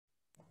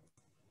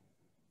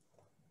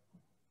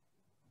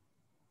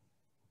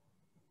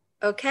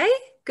Okay,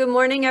 good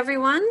morning,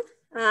 everyone.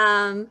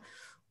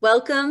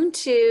 Welcome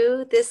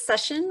to this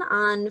session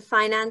on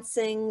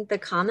financing the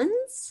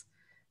commons.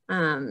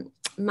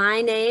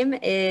 My name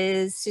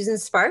is Susan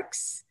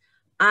Sparks.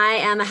 I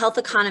am a health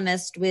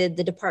economist with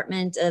the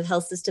Department of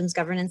Health Systems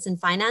Governance and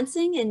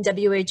Financing in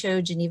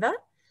WHO Geneva.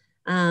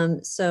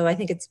 So I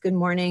think it's good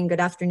morning, good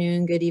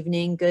afternoon, good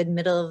evening, good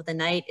middle of the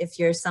night if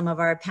you're some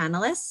of our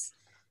panelists.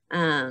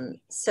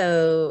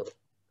 So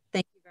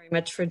thank you very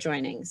much for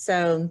joining.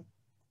 So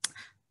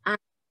I'm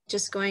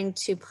just going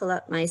to pull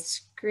up my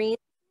screen.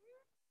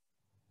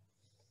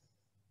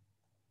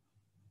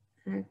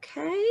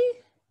 Okay.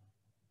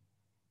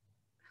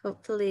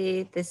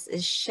 Hopefully this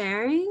is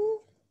sharing.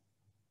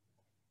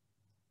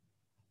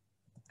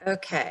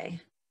 Okay.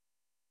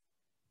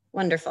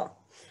 Wonderful.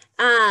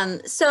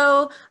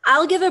 So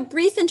I'll give a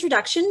brief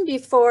introduction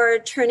before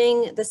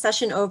turning the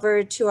session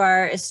over to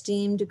our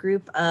esteemed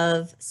group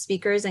of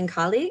speakers and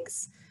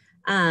colleagues.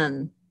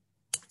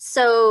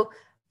 So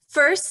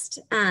first,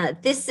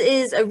 this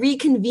is a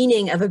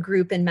reconvening of a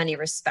group in many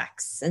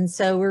respects. And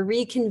so we're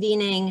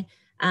reconvening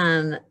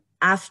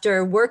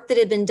after work that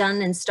had been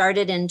done and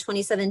started in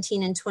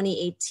 2017 and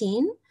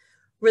 2018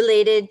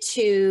 related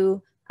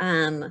to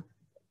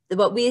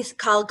what we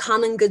call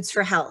common goods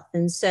for health.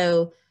 And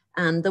so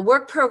the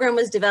work program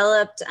was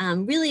developed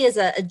really as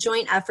a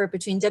joint effort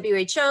between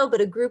WHO, but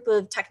a group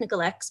of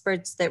technical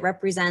experts that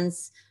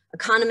represents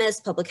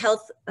economists, public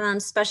health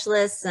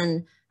specialists,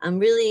 and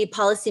really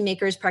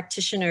policymakers,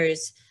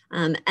 practitioners.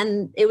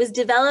 And it was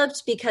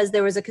developed because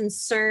there was a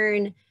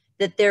concern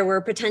that there were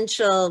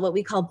potential, what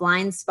we call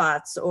blind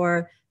spots,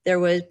 or there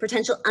was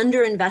potential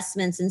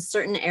underinvestments in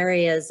certain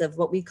areas of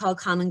what we call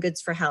common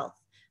goods for health,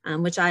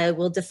 which I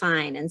will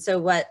define. And so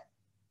what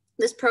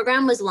this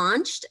program was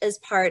launched as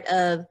part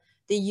of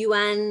the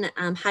UN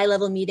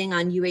high-level meeting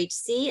on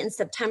UHC in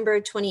September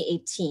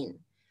 2018.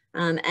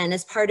 And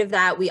as part of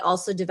that, we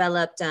also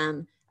developed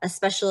a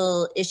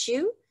special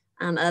issue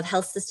of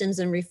health systems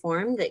and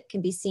reform that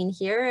can be seen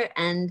here.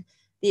 And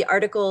the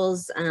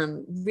articles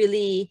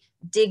really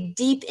dig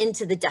deep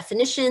into the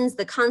definitions,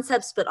 the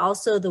concepts, but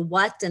also the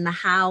what and the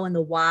how and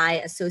the why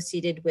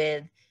associated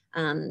with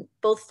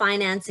both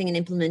financing and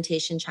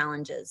implementation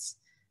challenges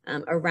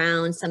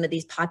around some of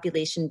these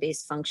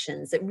population-based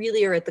functions that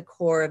really are at the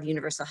core of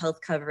universal health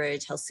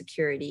coverage, health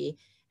security,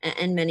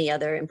 and many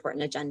other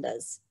important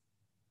agendas.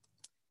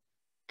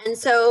 And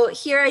so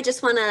here I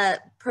just want to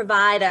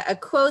provide a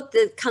quote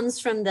that comes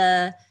from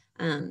the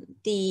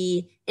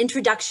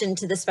introduction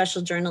to the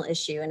special journal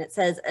issue. And it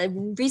says,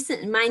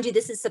 mind you,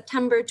 this is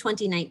September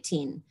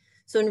 2019.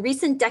 So in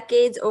recent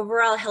decades,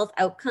 overall health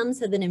outcomes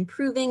have been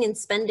improving and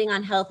spending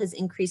on health has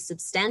increased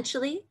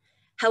substantially.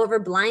 However,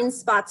 blind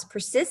spots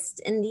persist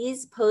and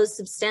these pose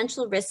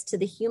substantial risks to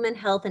the human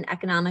health and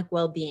economic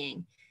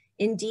well-being.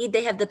 Indeed,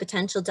 they have the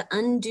potential to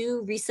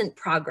undo recent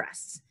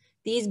progress.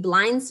 These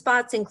blind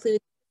spots include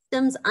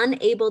systems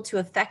unable to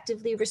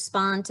effectively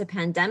respond to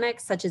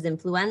pandemics such as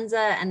influenza,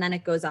 and then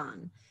it goes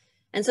on.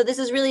 And so this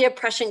is really a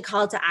prescient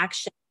call to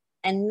action.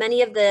 And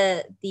many of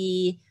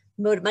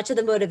much of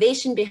the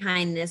motivation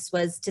behind this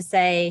was to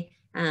say,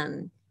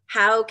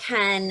 how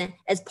can,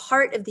 as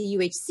part of the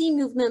UHC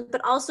movement,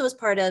 but also as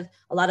part of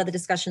a lot of the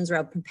discussions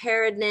around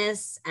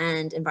preparedness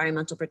and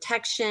environmental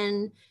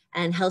protection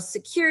and health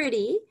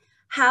security,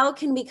 how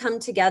can we come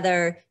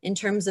together in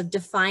terms of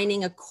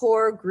defining a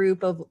core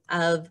group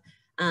of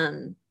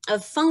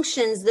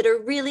functions that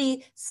are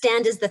really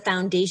stand as the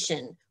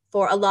foundation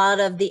for a lot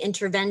of the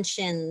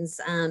interventions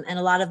and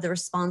a lot of the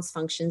response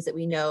functions that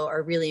we know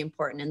are really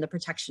important, and the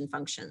protection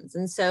functions.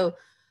 And so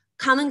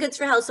common goods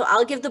for health, so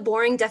I'll give the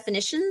boring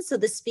definitions so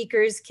the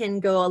speakers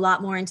can go a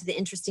lot more into the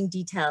interesting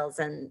details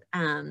and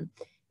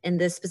in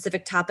the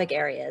specific topic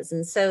areas.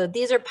 And so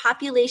these are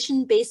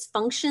population-based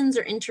functions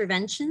or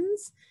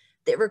interventions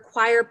that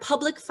require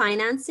public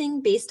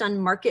financing based on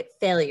market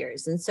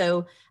failures. And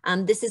so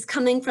this is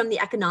coming from the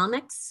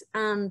economics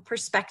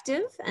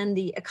perspective and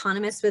the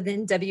economists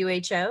within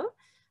WHO,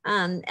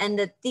 and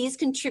that these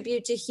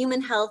contribute to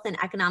human health and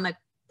economic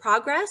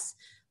progress,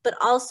 but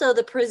also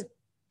the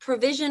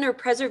provision or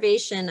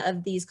preservation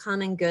of these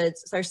common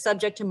goods are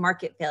subject to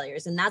market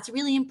failures. And that's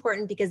really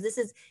important because this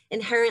is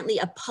inherently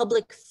a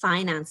public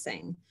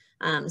financing.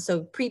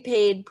 So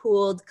prepaid,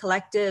 pooled,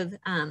 collective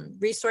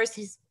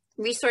resources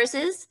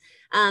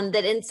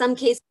that in some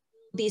cases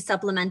will be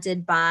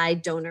supplemented by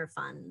donor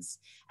funds.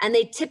 And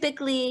they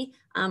typically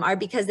are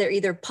because they're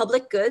either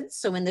public goods,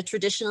 so in the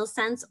traditional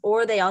sense,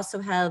 or they also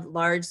have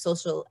large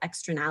social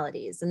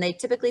externalities. And they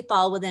typically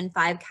fall within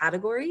 5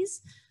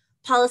 categories: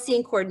 policy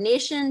and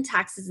coordination,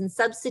 taxes and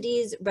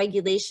subsidies,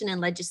 regulation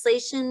and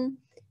legislation,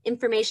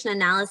 information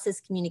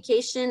analysis,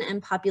 communication,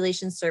 and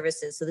population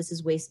services. So this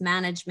is waste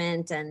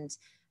management and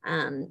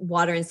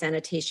water and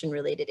sanitation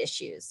related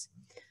issues.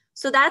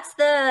 So that's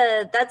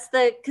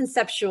the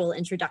conceptual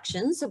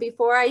introduction. So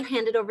before I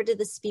hand it over to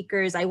the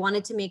speakers, I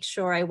wanted to make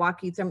sure I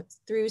walk you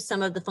through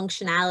some of the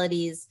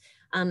functionalities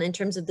in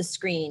terms of the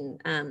screen,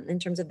 in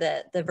terms of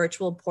the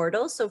virtual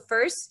portal. So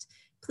first,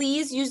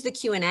 please use the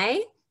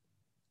Q&A.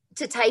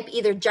 to type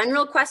either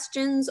general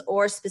questions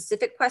or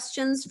specific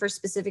questions for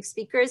specific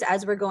speakers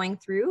as we're going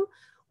through.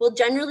 We'll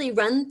generally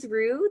run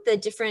through the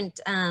different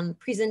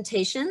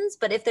presentations,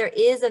 but if there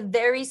is a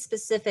very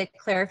specific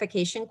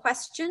clarification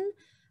question,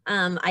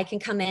 I can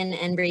come in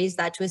and raise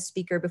that to a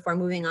speaker before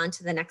moving on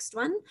to the next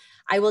one.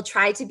 I will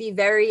try to be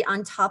very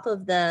on top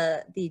of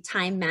the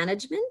time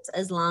management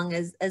as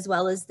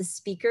well as the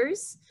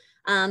speakers,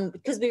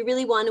 because we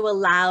really want to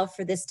allow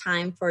for this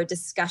time for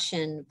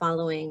discussion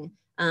following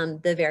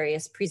the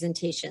various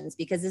presentations,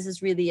 because this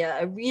is really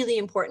a really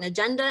important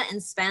agenda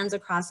and spans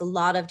across a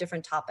lot of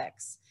different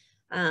topics.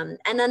 And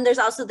then there's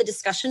also the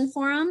discussion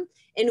forum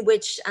in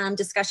which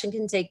discussion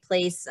can take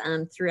place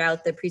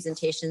throughout the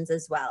presentations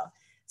as well.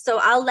 So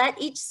I'll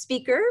let each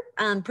speaker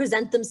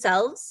present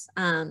themselves,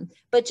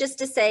 but just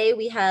to say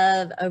we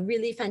have a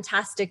really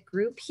fantastic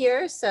group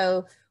here.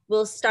 So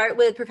we'll start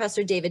with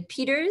Professor David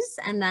Peters,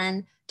 and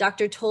then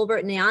Dr.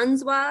 Tolbert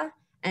Nyanzwa,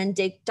 and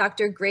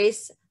Dr.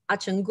 Grace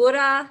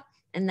Achungura,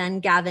 and then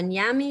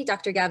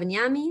Dr. Gavin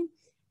Yami,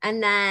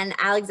 and then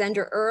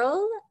Alexander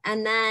Earl,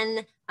 and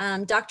then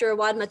Dr.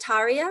 Awad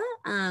Mataria,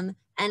 and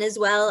as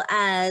well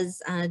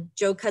as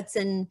Joe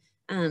Cutson,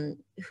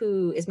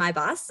 who is my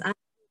boss,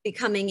 be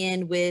coming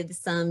in with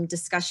some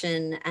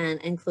discussion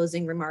and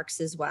closing remarks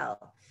as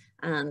well.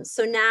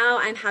 So now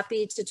I'm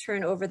happy to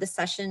turn over the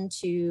session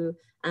to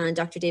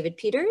Dr. David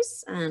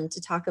Peters to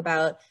talk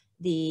about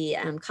the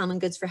common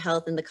goods for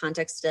health in the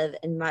context of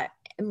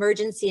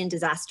emergency and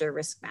disaster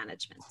risk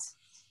management.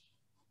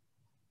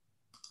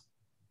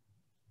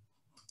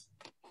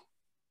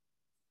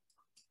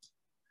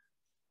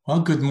 Well,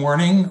 good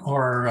morning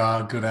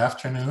or good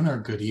afternoon or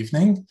good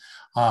evening.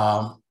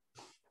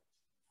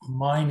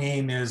 My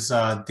name is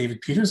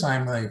David Peters.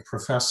 I'm a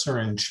professor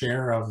and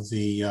chair of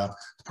the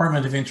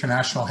Department of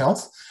International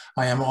Health.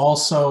 I am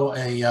also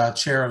a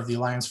chair of the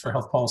Alliance for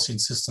Health Policy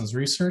and Systems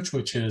Research,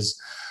 which is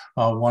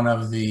one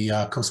of the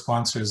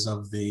co-sponsors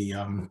of the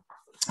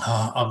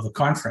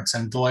conference.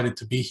 I'm delighted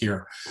to be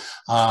here.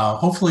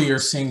 Hopefully you're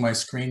seeing my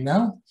screen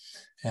now.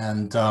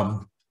 And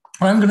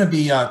what I'm going to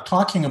be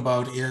talking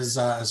about is,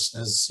 as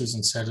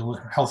Susan said,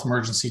 health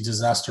emergency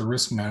disaster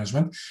risk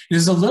management. It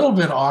is a little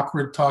bit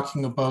awkward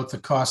talking about the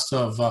cost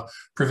of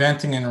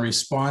preventing and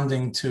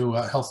responding to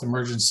health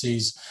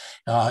emergencies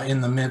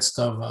in the midst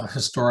of a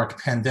historic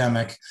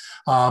pandemic.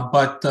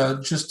 But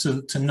just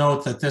to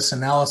note that this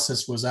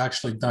analysis was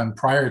actually done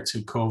prior to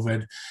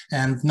COVID,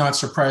 and not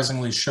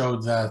surprisingly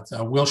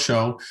will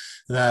show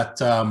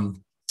that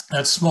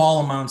that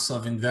small amounts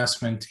of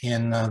investment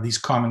in these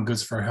common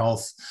goods for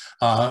health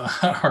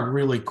are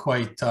really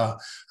quite,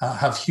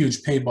 have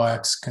huge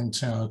paybacks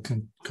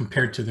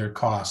compared to their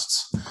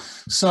costs.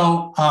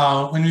 So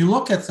when we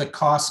look at the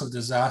costs of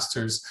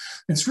disasters,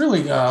 it's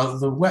really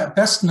the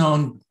best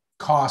known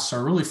costs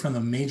are really from the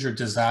major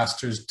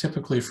disasters,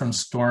 typically from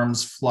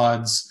storms,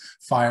 floods,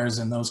 fires,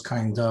 and those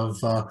kind of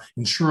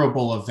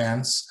insurable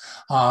events.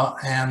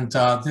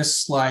 This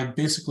slide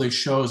basically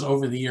shows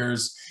over the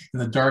years in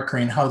the dark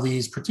green how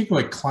these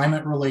particularly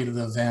climate-related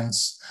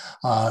events,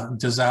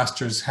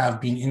 disasters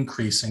have been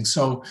increasing.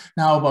 So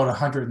now about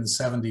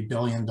 $170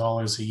 billion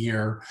a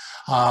year.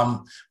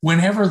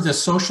 Whenever the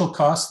social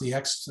costs, the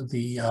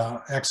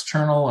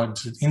external or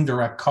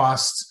indirect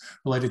costs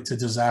related to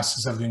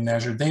disasters have been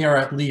measured, they are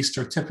at least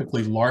or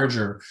typically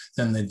larger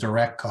than the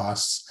direct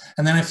costs.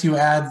 And then if you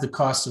add the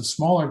cost of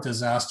smaller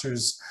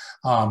disasters,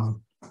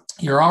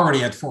 you're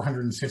already at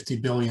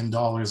 $450 billion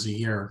a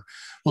year.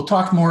 We'll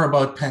talk more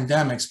about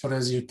pandemics, but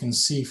as you can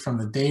see from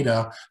the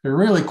data, they're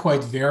really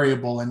quite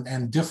variable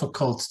and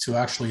difficult to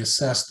actually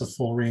assess the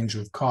full range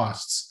of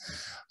costs.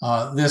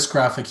 This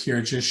graphic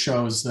here just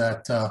shows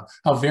that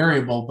how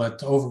variable,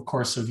 but over the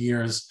course of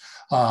years,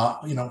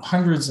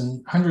 hundreds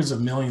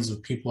of millions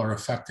of people are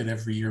affected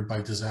every year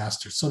by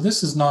disasters. So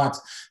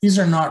these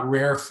are not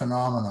rare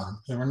phenomena.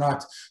 We're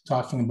not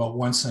talking about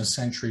once in a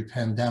century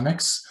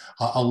pandemics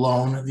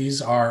alone.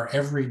 These are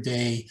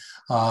everyday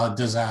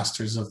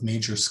disasters of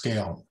major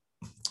scale.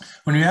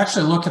 When we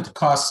actually look at the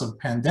costs of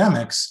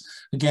pandemics,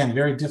 again,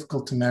 very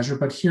difficult to measure,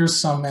 but here's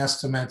some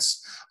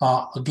estimates.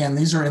 Again,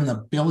 these are in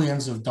the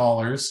billions of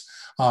dollars.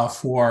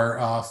 For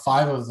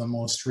 5 of the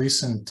most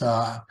recent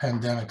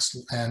pandemics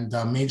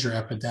and major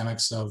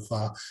epidemics of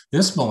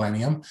this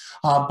millennium.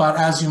 But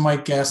as you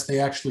might guess, they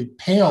actually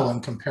pale in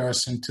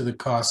comparison to the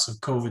costs of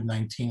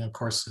COVID-19, of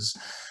course,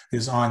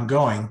 is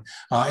ongoing.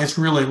 It's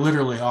really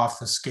literally off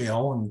the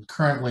scale. And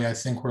currently, I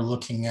think we're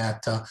looking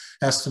at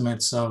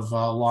estimates of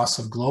loss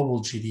of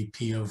global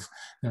GDP of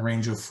in the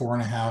range of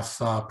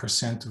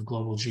 4.5% of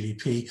global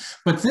GDP.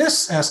 But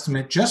this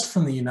estimate, just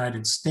from the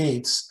United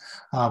States,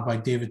 by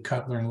David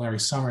Cutler and Larry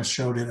Summers,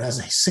 showed it as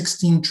a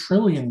 $16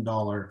 trillion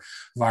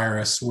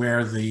virus,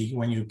 where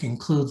when you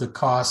include the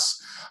costs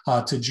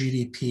to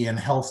GDP and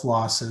health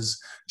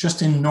losses,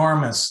 just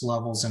enormous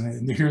levels.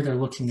 And here they're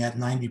looking at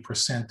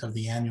 90% of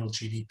the annual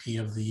GDP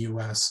of the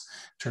US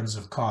in terms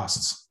of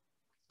costs.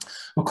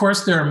 Of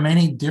course, there are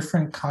many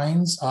different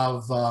kinds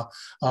of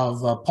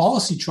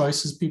policy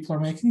choices people are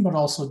making, but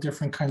also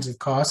different kinds of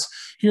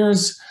costs.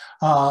 Here's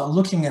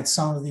looking at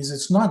some of these,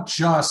 it's not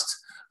just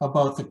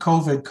about the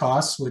COVID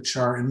costs, which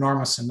are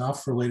enormous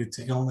enough related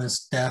to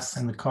illness, death,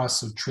 and the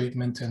costs of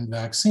treatment and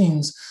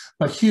vaccines,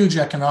 but huge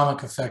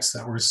economic effects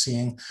that we're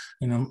seeing,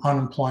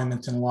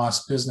 unemployment and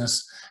lost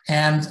business,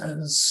 and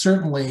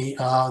certainly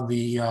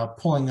the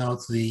pulling out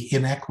the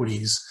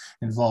inequities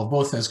involved,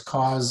 both as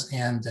cause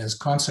and as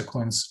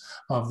consequence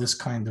of this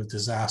kind of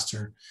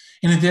disaster.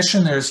 In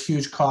addition, there's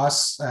huge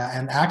costs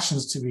and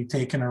actions to be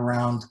taken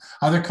around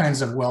other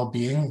kinds of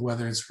well-being,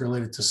 whether it's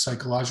related to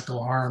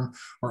psychological harm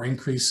or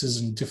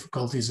increases in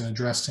difficulties in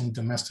addressing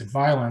domestic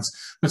violence,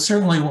 but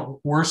certainly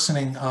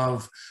worsening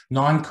of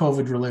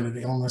non-COVID related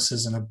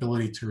illnesses and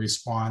ability to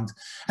respond.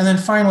 And then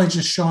finally,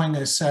 just showing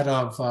a set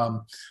of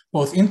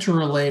both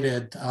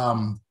interrelated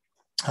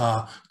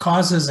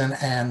causes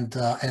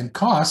and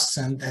costs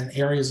and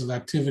areas of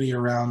activity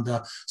around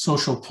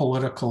social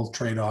political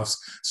trade-offs.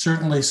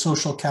 Certainly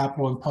social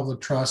capital and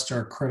public trust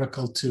are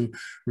critical to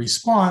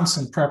response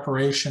and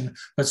preparation,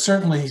 but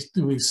certainly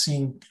we've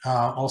seen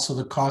also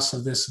the costs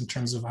of this in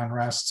terms of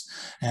unrest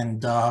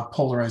and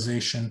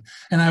polarization.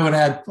 And I would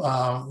add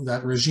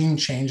that regime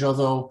change,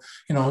 although,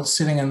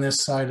 sitting on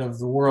this side of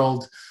the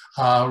world,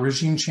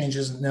 regime change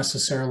isn't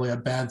necessarily a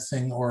bad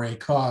thing or a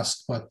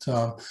cost, but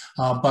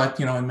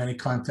in many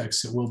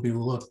contexts it will be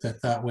looked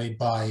at that way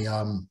by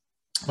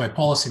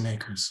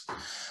policymakers.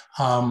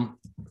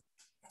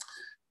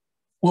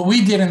 What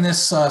we did in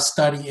this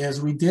study is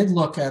we did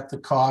look at the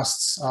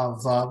costs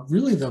of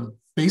really the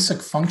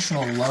basic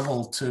functional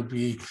level to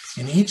be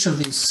in each of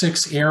these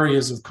 6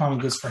 areas of common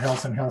goods for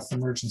health and health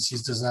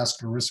emergencies,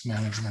 disaster risk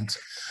management.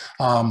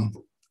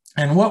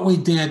 And what we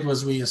did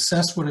was we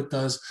assessed what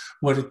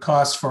it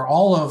costs for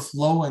all of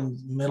low and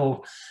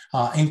middle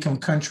income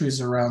countries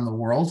around the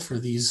world for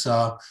these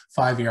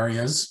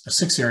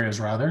 6 areas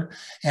rather.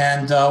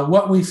 And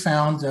what we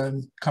found,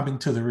 coming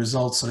to the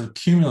results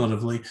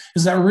cumulatively,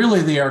 is that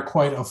really they are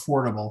quite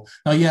affordable.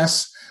 Now,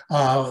 yes,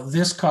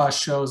 this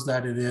cost shows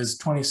that it is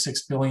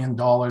 $26 billion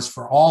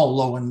for all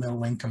low and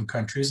middle income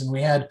countries, and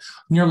we had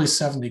nearly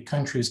 70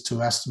 countries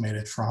to estimate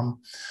it from.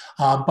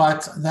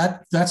 But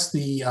that's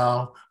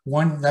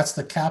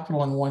the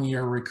capital and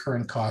 1-year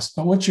recurrent cost.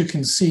 But what you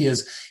can see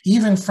is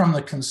even from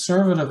the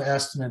conservative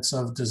estimates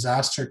of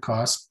disaster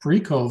costs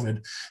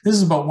pre-COVID, this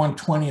is about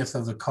 1/20th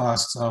of the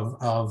costs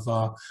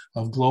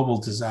of global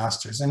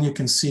disasters. And you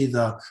can see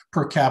the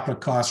per capita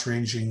cost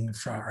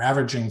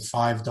averaging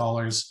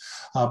 $5,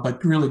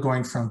 but really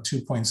going from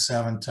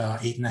 $2.7 to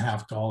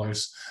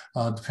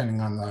 $8.50, depending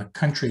on the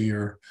country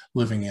you're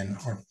living in.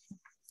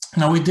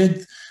 Now, we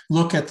did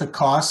look at the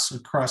costs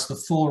across the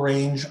full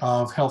range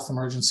of health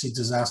emergency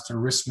disaster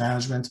risk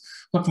management,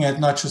 looking at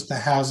not just the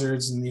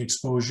hazards and the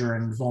exposure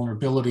and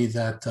vulnerability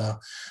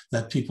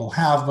that people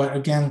have, but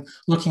again,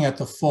 looking at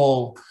the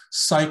full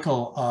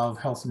cycle of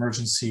health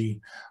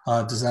emergency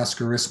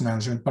disaster risk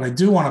management. But I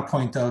do want to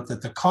point out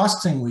that the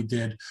costing we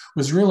did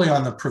was really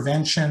on the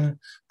prevention,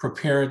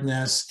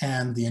 preparedness,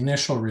 and the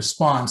initial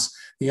response.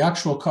 The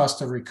actual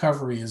cost of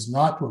recovery is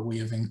not what we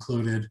have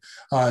included,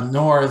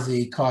 nor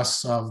the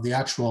costs of the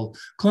actual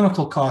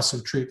clinical costs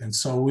of treatment.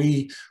 So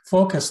we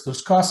focus,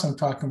 those costs I'm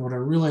talking about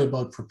are really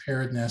about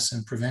preparedness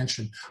and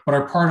prevention, but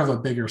are part of a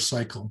bigger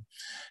cycle.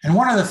 And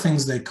one of the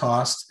things they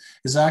cost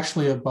is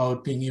actually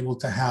about being able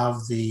to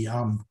have the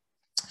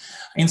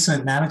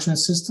incident management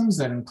systems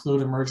that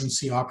include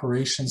emergency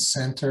operations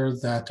center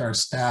that are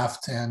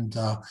staffed and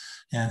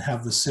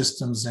have the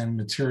systems and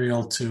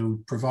material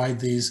to provide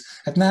these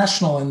at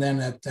national and then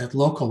at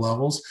local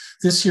levels.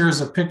 This here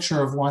is a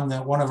picture of one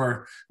that one of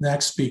our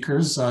next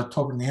speakers,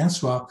 Tobin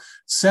Nyanswa,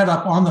 set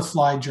up on the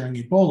fly during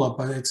Ebola,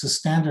 but it's a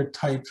standard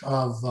type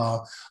of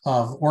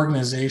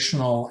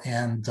organizational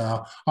and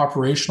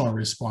operational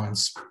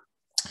response.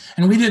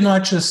 And we did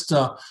not just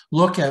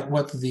look at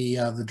what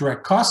the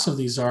direct costs of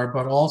these are,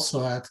 but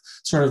also at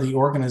sort of the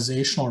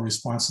organizational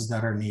responses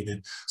that are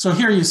needed. So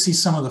here you see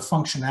some of the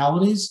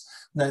functionalities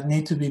that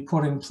need to be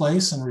put in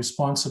place and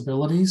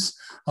responsibilities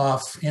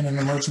in an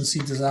emergency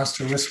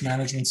disaster risk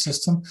management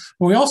system.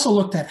 But we also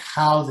looked at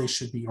how they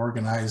should be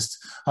organized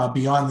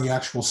beyond the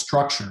actual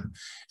structure.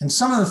 And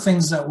some of the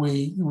things that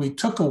we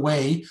took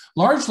away,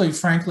 largely,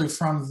 frankly,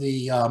 from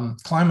the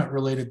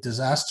climate-related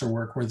disaster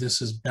work where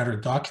this is better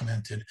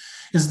documented,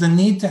 is the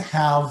need to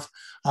have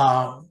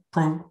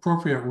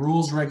appropriate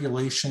rules,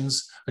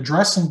 regulations,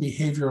 addressing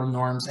behavioral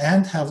norms,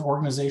 and have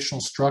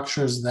organizational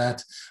structures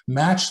that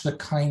match the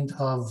kind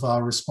of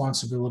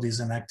responsibilities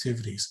and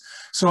activities.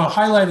 So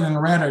highlighted in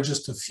red are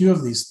just a few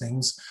of these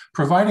things.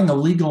 Providing a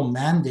legal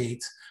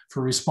mandate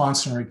for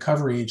response and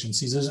recovery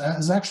agencies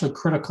is actually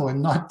critical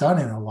and not done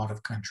in a lot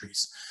of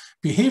countries.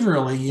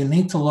 Behaviorally, you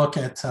need to look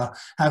at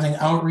having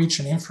outreach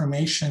and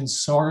information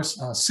source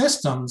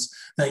systems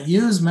that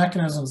use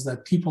mechanisms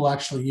that people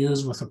actually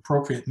use with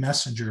appropriate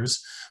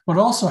messengers, but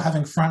also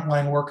having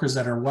frontline workers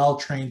that are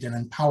well-trained and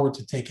empowered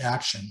to take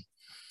action.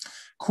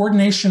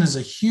 Coordination is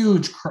a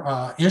huge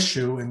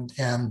issue,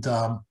 and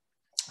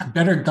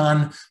better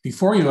done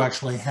before you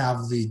actually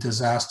have the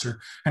disaster,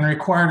 and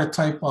required a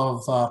type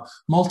of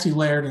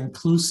multi-layered,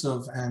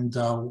 inclusive, and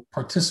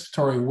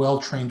participatory,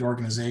 well-trained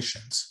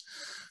organizations.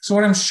 So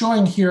what I'm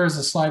showing here is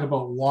a slide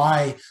about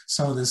why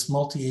some of this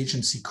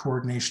multi-agency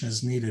coordination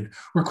is needed.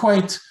 We're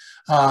quite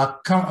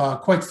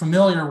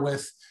familiar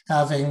with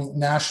having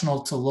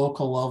national to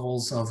local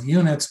levels of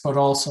units, but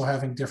also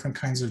having different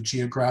kinds of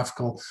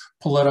geographical,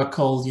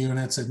 political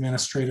units,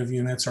 administrative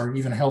units, or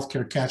even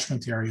healthcare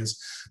catchment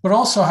areas. But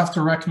also have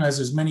to recognize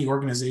there's many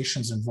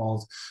organizations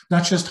involved,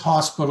 not just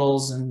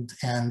hospitals and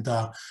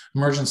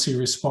emergency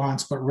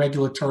response, but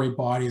regulatory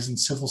bodies and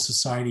civil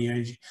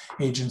society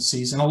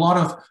agencies, and a lot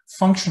of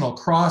functional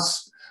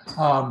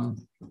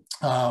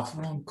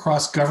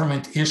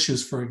cross-government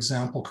issues, for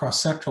example,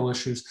 cross-sectoral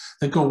issues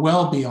that go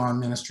well beyond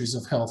ministries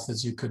of health,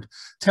 as you could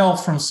tell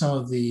from some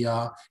of the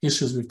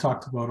issues we've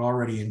talked about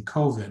already in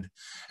COVID.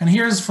 And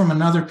here's from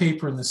another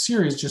paper in the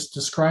series just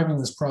describing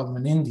this problem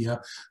in India,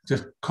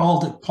 just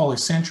called it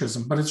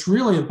polycentrism, but it's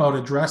really about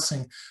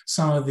addressing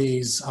some of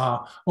these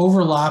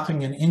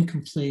overlapping and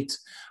incomplete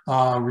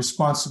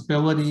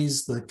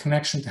responsibilities, the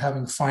connection to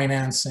having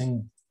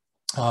financing,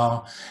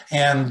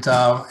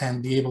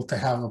 and be able to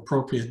have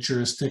appropriate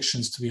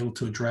jurisdictions to be able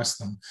to address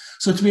them.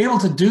 So to be able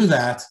to do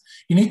that,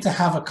 you need to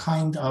have a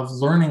kind of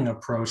learning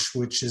approach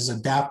which is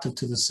adaptive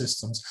to the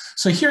systems.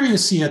 So here you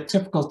see a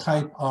typical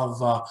type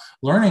of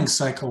learning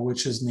cycle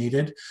which is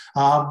needed,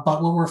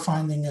 but what we're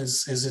finding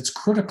is it's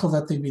critical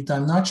that they be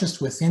done not just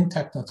within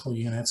technical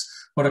units,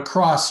 but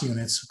across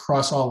units,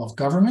 across all of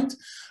government,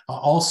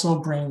 also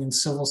bring in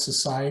civil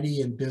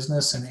society and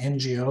business and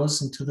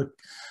NGOs into the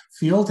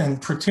field,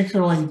 and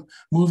particularly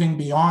moving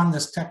beyond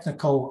this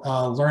technical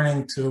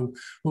learning to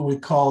what we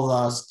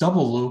call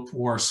double loop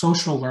or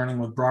social learning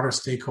with broader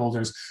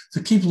stakeholders,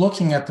 to keep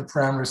looking at the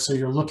parameters so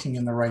you're looking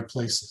in the right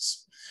places.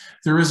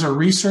 There is a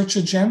research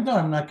agenda.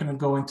 I'm not going to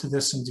go into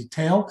this in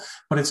detail,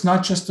 but it's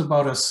not just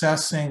about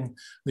assessing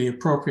the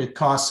appropriate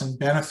costs and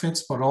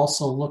benefits, but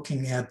also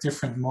looking at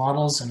different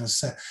models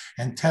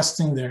and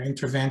testing their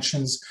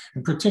interventions,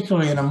 and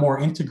particularly in a more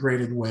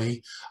integrated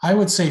way. I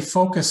would say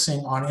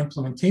focusing on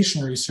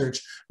implementation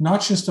research,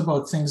 not just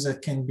about things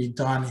that can be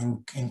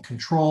done in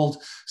controlled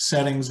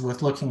settings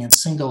with looking at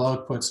single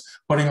outputs,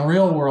 but in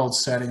real world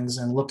settings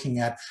and looking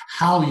at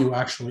how you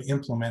actually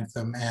implement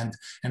them and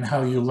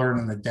how you learn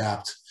and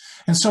adapt.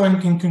 And so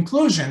in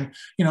conclusion,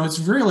 it's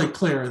really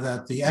clear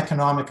that the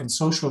economic and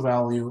social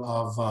value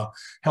of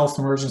health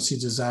emergency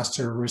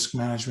disaster risk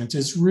management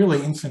is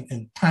really infant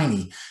and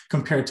tiny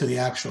compared to the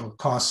actual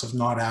costs of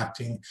not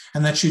acting,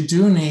 and that you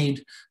do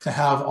need to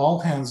have all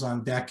hands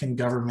on deck in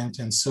government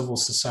and civil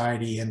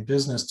society and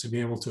business to be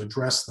able to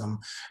address them,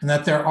 and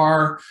that there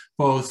are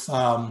both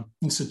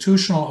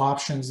institutional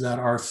options that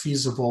are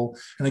feasible,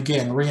 and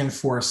again,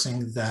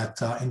 reinforcing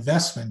that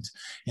investment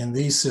in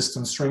these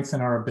systems strengthen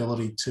our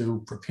ability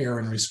to prepare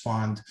and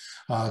respond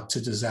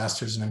to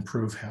disasters and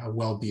improve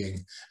well-being.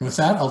 And with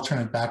that, I'll turn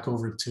it back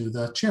over to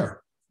the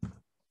chair.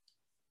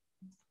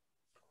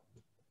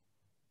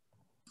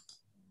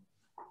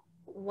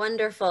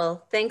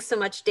 Wonderful. Thanks so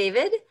much,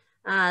 David.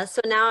 So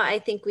now I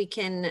think we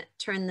can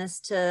turn this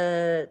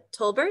to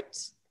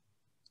Tolbert.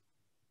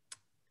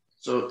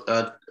 So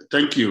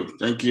thank you,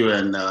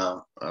 and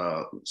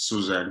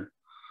Susan.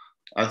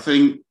 I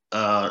think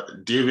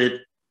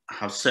David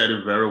have said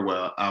it very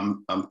well.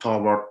 I'm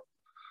Tolbert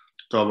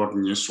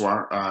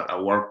Nyuswa. I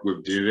work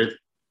with David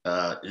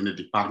in the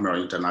Department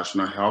of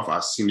International Health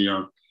as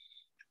Senior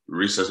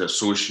Research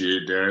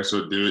Associate there.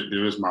 So David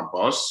is my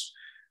boss.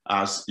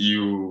 As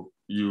you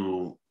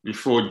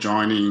before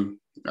joining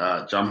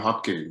Johns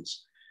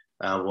Hopkins,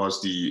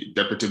 was the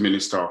Deputy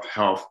Minister of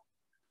Health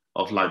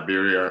of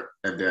Liberia,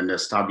 and then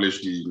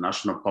established the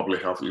National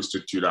Public Health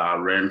Institute that I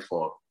ran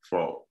for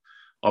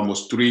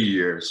almost 3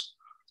 years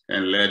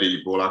and led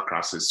the Ebola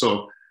crisis.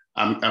 So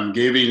I'm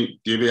giving,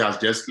 David has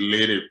just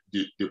laid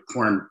the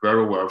point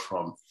very well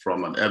from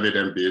an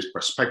evidence-based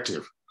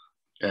perspective.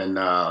 And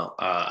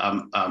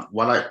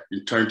what I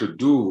intend to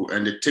do,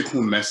 and the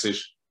take-home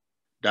message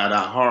that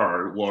I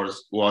heard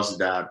was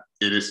that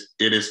it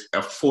is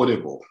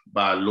affordable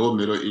by low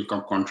middle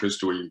income countries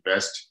to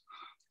invest,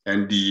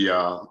 and the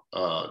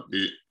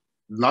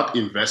not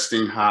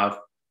investing have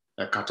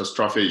a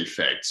catastrophic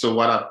effect. So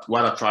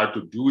what I try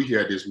to do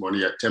here this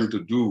morning, attempt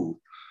to do,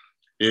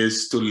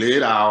 is to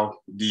lay out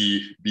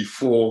the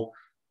before,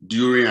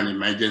 during an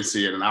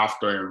emergency, and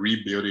after, and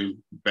rebuilding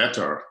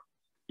better,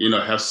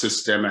 health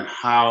system, and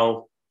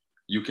how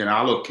you can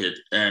allocate,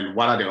 and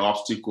what are the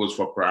obstacles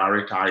for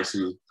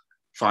prioritizing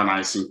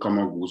financing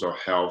common goods of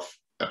health,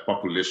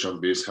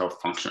 population-based health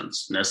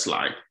functions. Next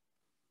slide.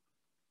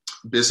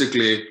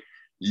 Basically,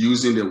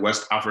 using the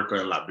West Africa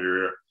and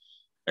Liberia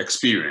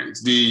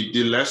experience,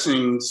 the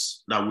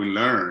lessons that we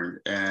learned,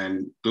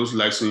 and those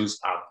lessons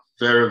are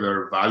very,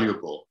 very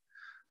valuable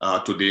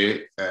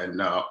today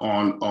and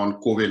on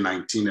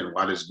COVID-19 and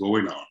what is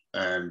going on.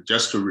 And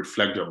just to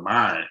reflect your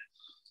mind,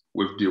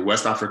 with the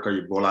West Africa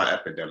Ebola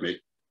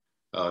epidemic,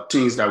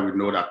 things that we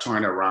know that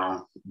turn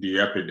around the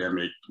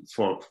epidemic,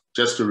 for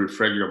just to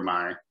refresh your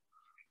mind,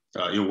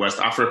 in West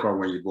Africa,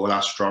 when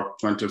Ebola struck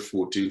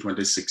 2014,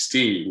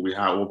 2016, we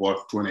had over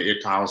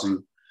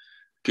 28,000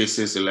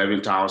 cases,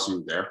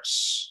 11,000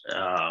 deaths.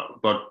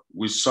 But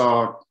we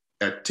saw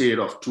a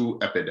tale of two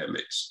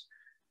epidemics.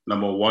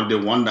 Number one, the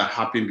one that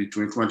happened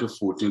between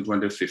 2014,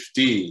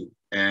 2015,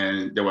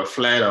 and there were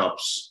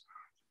flare-ups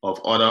of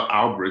other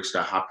outbreaks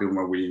that happened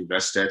when we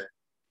invested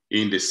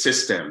in the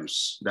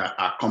systems that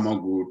are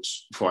common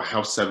goods for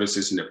health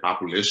services in the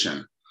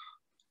population.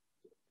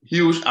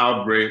 Huge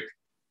outbreak,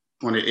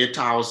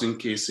 28,000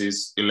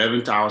 cases,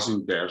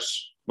 11,000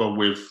 deaths, but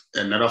with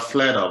another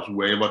flare-up, we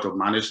were able to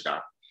manage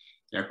that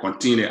and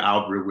continue the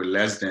outbreak with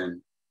less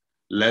than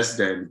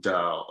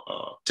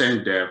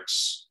 10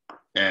 deaths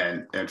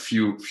and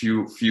fewer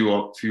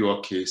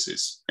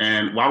cases.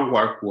 And what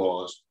worked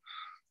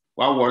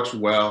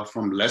well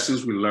from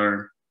lessons we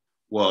learned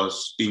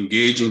was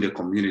engaging the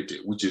community,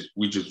 which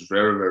is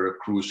very, very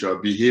crucial.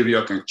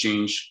 Behavior can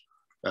change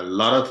a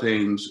lot of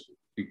things.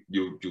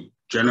 You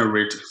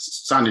generate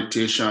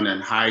sanitation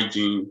and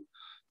hygiene,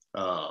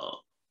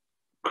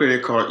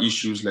 critical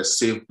issues like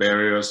safe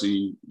barriers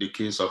in the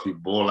case of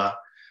Ebola,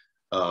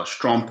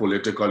 strong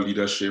political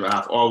leadership.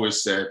 I've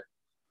always said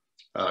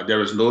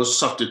there is no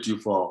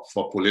substitute for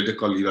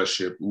political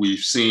leadership. We've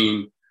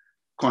seen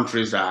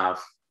countries that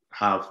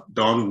have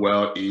done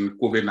well in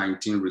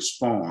COVID-19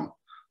 response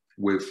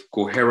with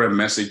coherent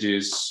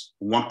messages,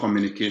 one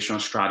communication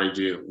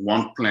strategy,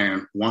 one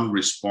plan, one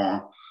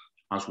response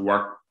has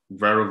worked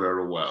very,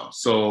 very well.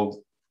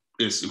 So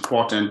it's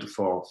important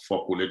for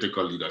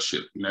political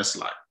leadership. Next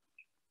slide.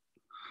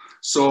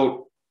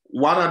 So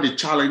what are the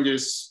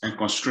challenges and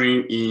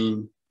constraints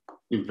in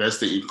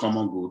investing in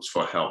common goods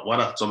for health?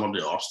 What are some of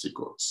the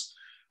obstacles?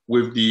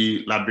 With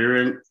the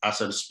Liberian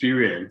as an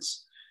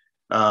experience,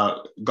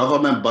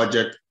 government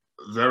budget,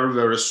 very,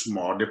 very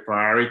small. The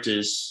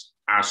priorities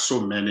are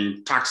so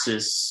many.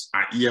 Taxes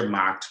are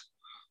earmarked.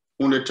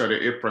 Only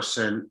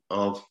 38%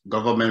 of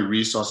government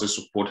resources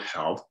support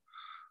health.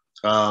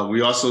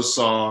 We also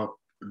saw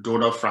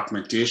donor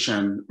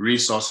fragmentation,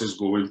 resources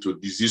going to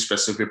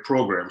disease-specific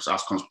programs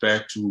as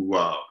compared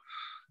to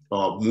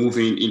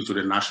moving into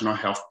the national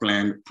health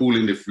plan,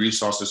 pooling the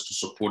resources to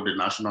support the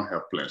national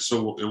health plan.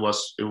 So it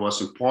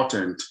was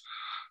important.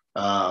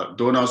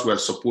 Donors were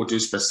supporting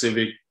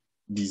specific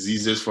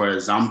diseases. For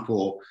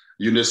example,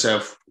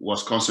 UNICEF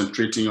was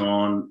concentrating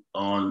on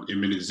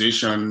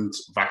immunizations,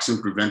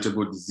 vaccine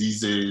preventable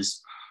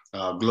diseases,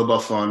 Global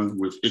Fund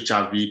with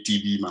HIV,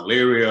 TB,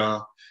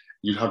 malaria.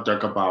 You have to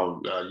talk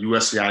about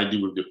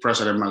USAID with the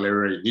President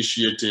Malaria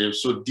Initiative.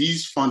 So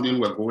these funding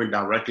were going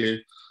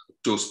directly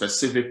to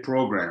specific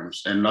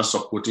programs and not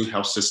supporting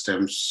health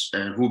systems,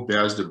 and who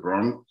bears the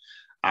brunt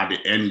are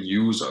the end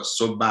users.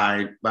 So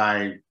by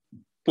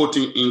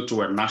putting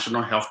into a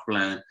national health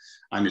plan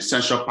an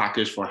essential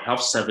package for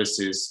health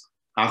services,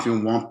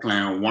 having one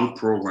plan, one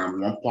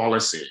program, one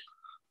policy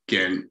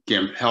can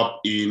help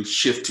in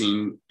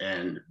shifting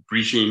and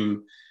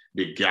bridging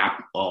the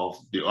gap of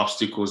the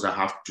obstacles that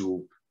have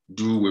to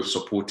do with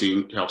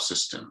supporting health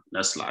system.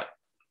 Next slide.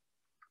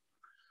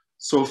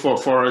 So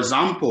for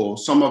example,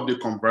 some of the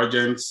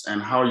convergence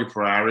and how you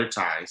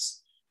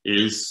prioritize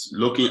is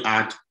looking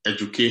at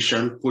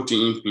education,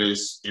 putting in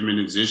place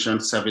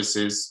immunization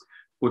services,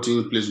 putting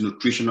in place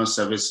nutritional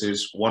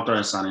services, water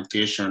and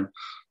sanitation.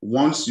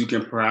 Once you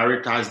can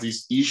prioritize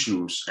these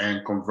issues,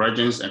 and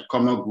convergence and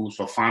common goods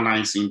for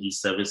financing these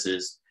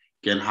services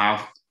can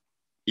have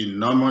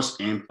enormous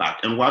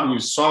impact. And what we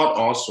saw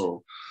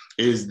also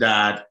is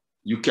that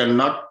you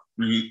cannot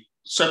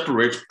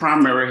separate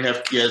primary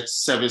healthcare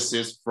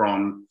services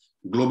from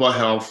global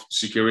health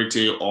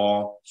security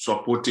or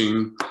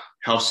supporting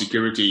health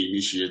security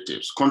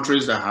initiatives.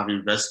 Countries that have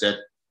invested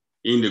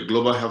in the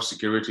global health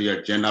security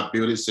agenda,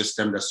 building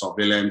system, the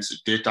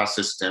surveillance data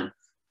system,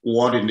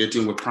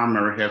 coordinating with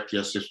primary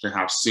healthcare system,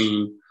 have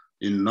seen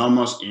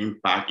enormous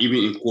impact.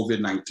 Even in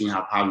COVID-19,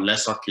 have had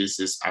lesser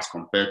cases as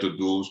compared to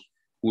those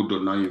who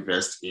do not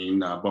invest in,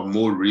 but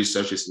more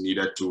research is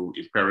needed to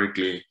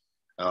empirically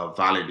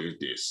validate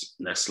this.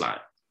 Next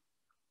slide.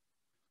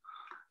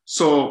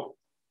 So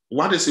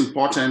what is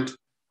important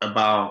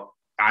about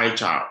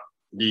IHR,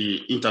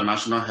 the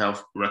International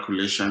Health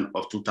Regulation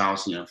of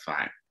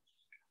 2005?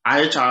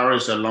 IHR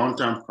is a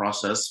long-term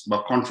process,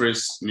 but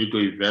countries need to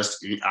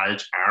invest in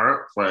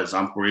IHR. For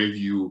example, if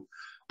you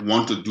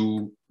want to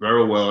do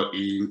very well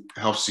in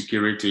health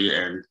security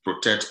and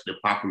protect the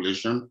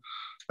population,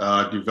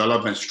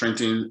 develop and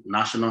strengthen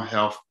national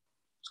health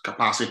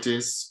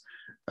capacities,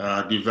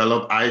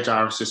 develop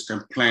IHR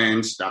system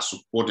plans that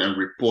support and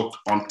report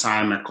on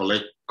time and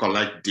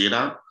collect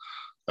data.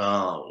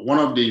 One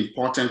of the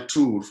important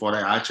tools for the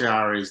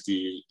IHR is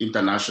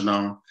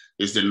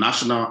the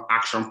National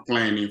Action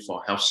Planning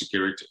for Health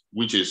Security,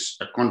 which is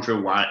a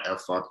countrywide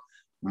effort,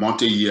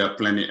 multi-year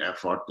planning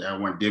effort.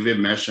 And when David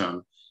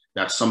mentioned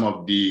that some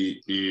of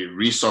the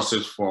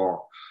resources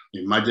for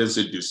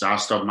emergency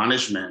disaster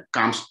management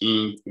comes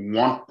in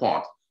one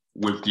pot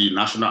with the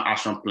National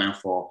Action Plan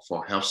for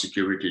Health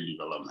Security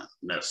Development.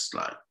 Next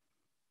slide.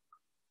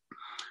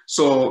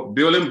 So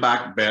building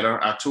back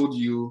better, I told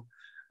you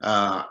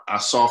I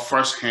saw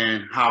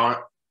firsthand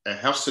how a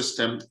health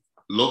system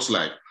looks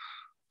like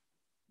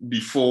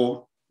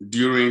before,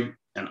 during,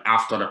 and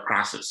after the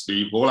crisis.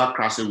 The Ebola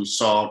crisis, we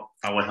saw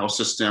our health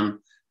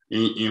system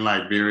in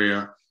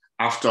Liberia.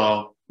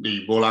 After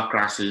the Ebola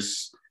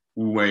crisis,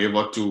 we were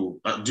able to,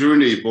 during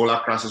the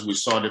Ebola crisis, we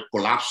saw the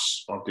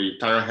collapse of the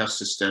entire health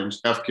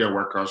systems, healthcare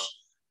workers,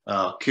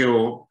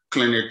 kill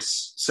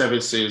clinics,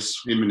 services,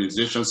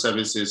 immunization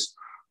services,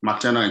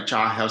 maternal and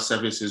child health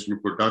services,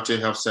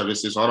 reproductive health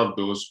services, all of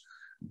those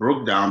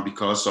broke down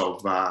because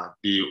of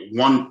the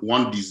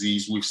one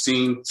disease. We've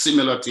seen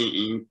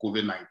similarity in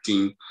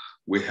COVID-19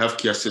 with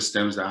healthcare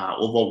systems that are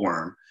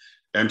overwhelmed.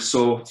 And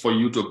so for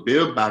you to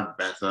build back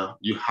better,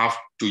 you have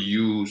to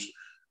use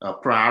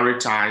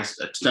prioritize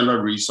external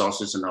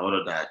resources and all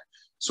of that.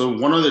 So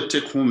one of the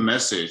take-home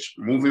message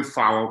moving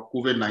forward,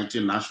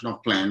 COVID-19 national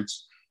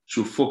plans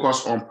should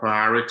focus on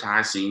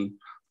prioritizing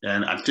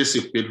and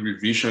anticipate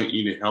revision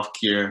in the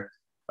healthcare,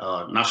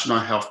 national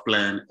health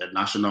plan and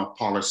national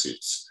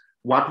policies.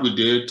 What we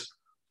did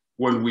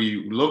when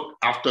we looked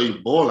after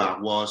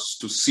Ebola was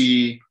to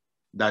see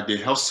that the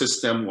health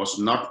system was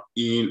not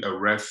in a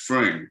rare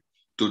frame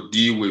to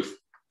deal with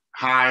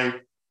high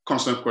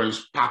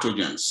consequence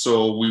pathogens.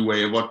 So we were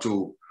able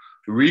to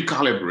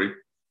recalibrate,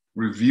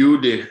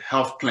 review the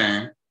health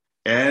plan,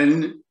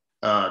 and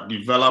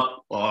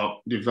develop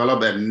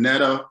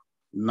another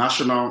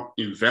national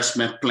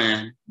investment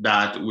plan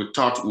that we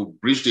thought would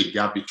bridge the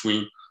gap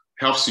between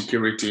health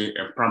security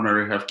and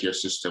primary healthcare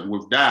system.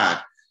 With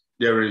that,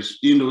 there is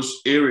in those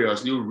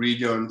areas, new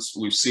regions,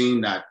 we've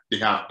seen that they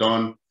have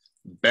done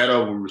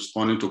better with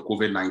responding to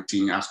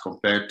COVID-19 as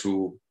compared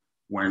to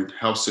when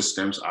health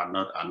systems are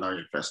not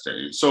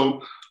invested in.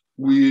 So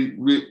the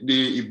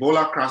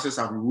Ebola crisis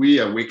have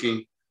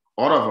reawakened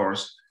all of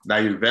us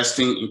that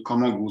investing in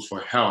common goods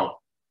for health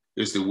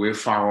is the way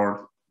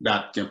forward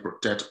that can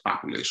protect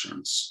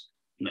populations.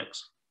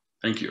 Next,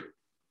 thank you.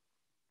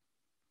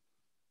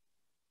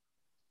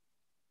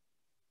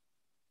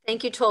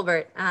 Thank you,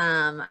 Tolbert.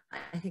 I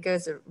think it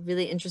was a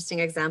really interesting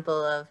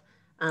example of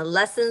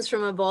lessons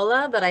from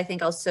Ebola, but I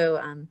think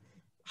also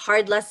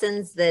hard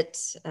lessons that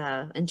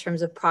in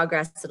terms of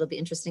progress, it'll be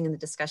interesting in the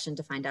discussion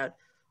to find out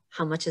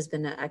how much has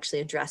been actually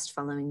addressed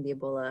following the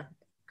Ebola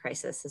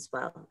crisis as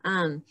well.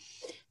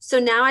 So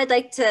now I'd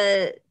like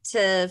to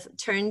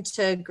turn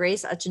to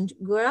Grace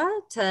Achengoura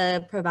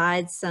to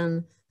provide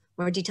some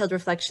more detailed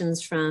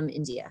reflections from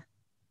India.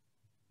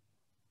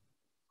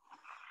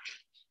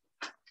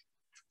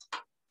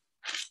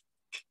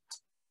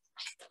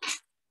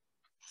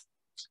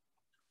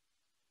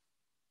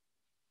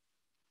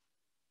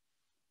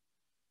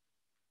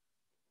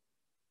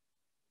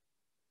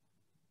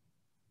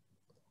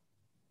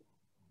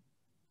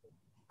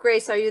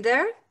 Grace, are you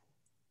there?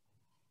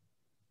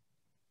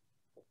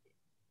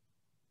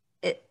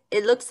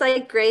 It looks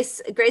like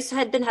Grace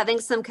had been having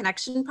some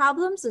connection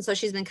problems, and so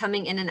she's been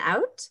coming in and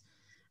out.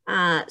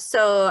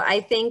 So I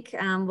think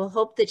we'll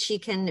hope that she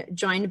can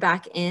join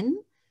back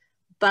in.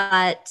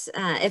 But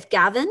if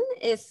Gavin,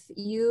 if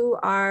you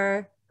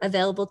are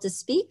available to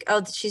speak,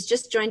 oh, she's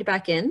just joined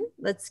back in.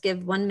 Let's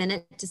give 1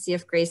 minute to see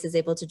if Grace is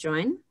able to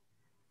join.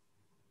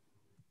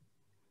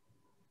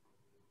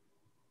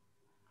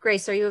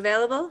 Grace, are you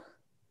available?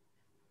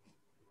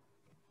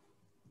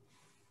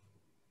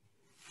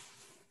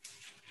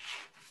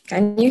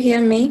 Can you hear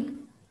me?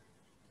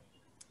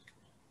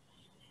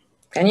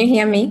 Can you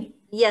hear me?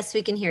 Yes,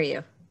 we can hear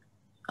you.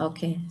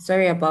 Okay,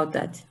 sorry about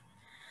that.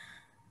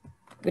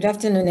 Good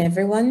afternoon,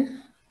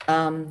 everyone.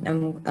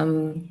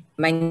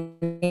 My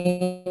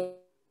name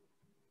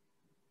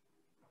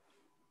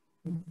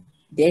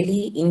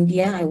Delhi,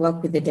 India. I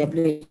work with the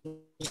WHO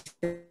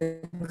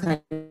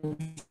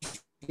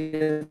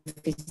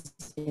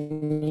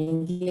in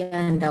India,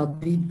 and I'll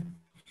be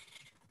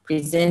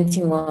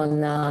presenting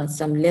on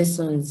some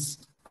lessons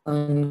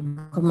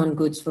on common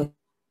goods for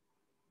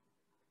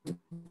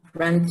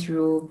run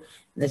through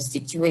the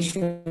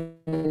situation.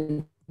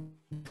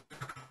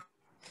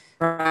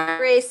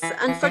 Grace,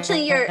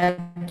 unfortunately,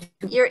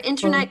 your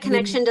internet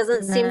connection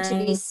doesn't seem to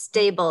be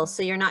stable,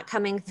 so you're not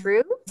coming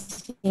through.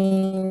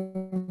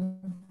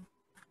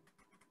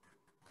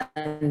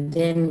 And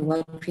then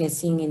what we are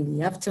seeing in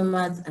the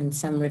aftermath and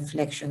some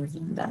reflections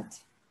on that.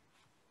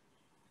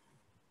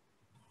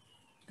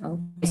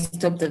 Okay,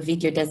 stop the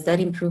video. Does that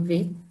improve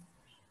it?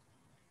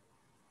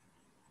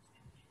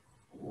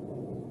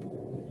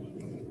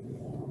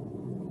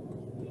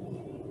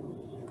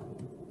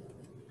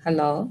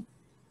 Hello?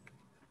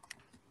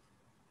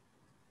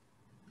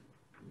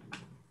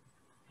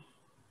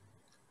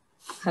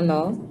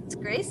 Hello? It's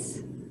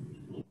Grace?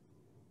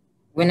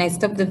 When I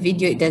stop the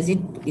video, is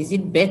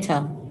it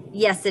better?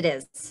 Yes, it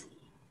is.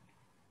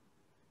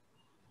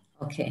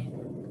 Okay.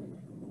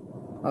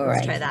 All Let's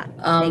right. try that.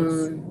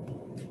 Thanks.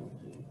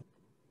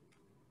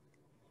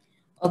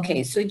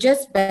 Okay, so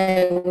just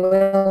by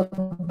way of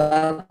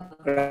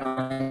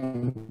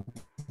background,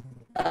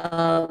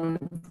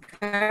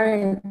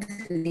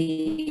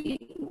 currently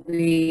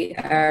we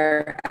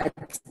are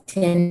at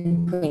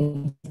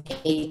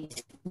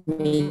 10.8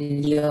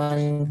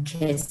 million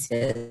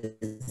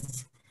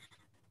cases.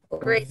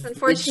 Great.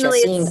 Unfortunately,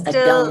 which are seeing it's a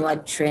still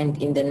downward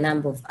trend in the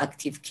number of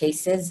active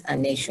cases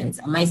and nations.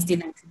 Am I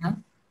still on now?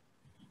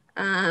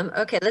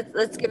 okay,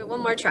 let's give it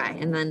one more try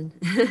and then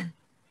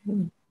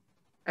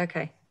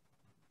okay.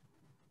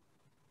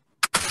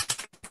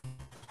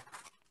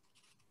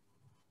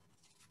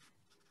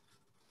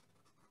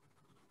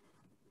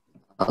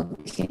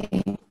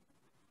 Okay.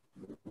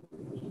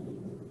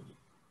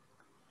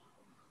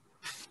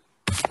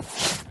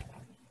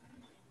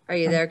 Are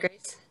you there,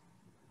 Grace?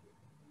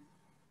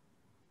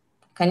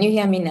 Can you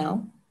hear me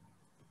now?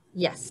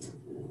 Yes.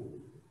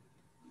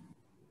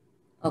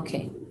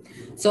 Okay.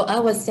 So I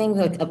was saying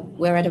that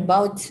we're at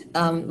about,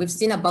 we've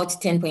seen about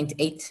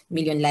 10.8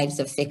 million lives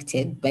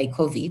affected by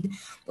COVID,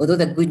 although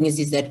the good news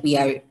is that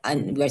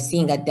we're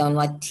seeing a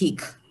downward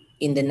tick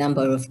in the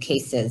number of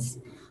cases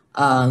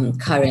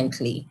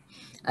currently.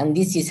 And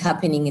this is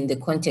happening in the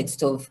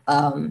context of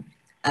a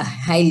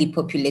highly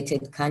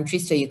populated country.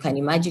 So you can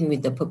imagine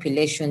with the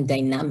population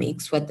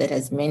dynamics, what that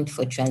has meant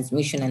for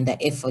transmission and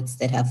the efforts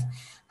that have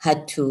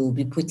had to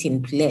be put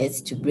in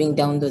place to bring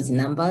down those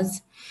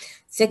numbers.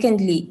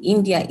 Secondly,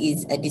 India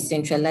is a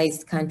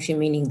decentralized country,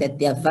 meaning that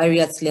there are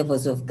various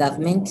levels of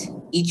government,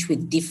 each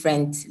with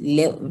different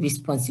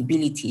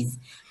responsibilities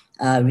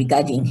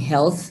regarding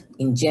health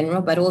in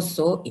general, but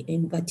also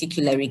in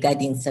particular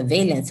regarding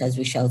surveillance, as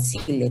we shall see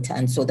later.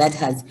 And so that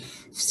has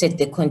set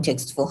the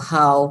context for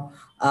how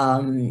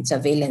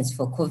surveillance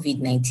for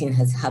COVID-19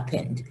 has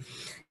happened.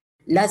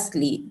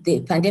 Lastly, the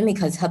pandemic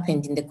has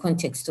happened in the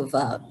context of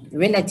a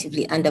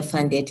relatively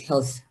underfunded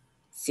health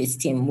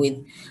system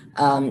with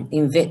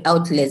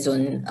outlays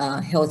on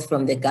health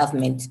from the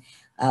government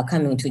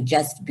coming to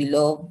just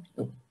below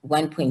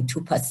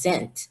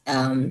 1.2%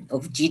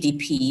 of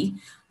GDP,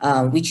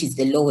 which is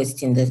the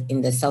lowest in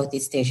the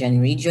Southeast Asian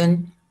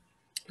region,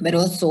 but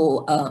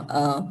also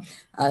a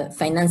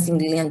financing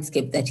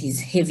landscape that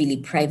is heavily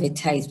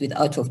privatized with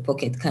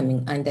out-of-pocket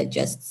coming under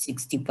just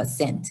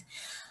 60%.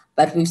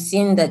 But we've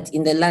seen that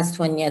in the last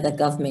 1 year, the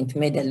government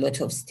made a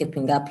lot of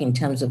stepping up in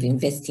terms of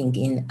investing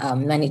in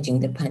managing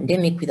the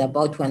pandemic with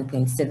about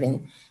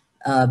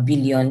 $1.7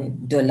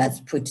 billion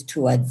put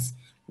towards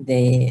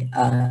the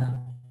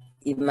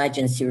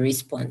emergency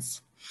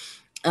response.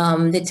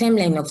 The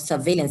timeline of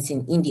surveillance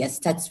in India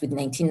starts with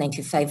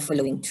 1995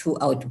 following 2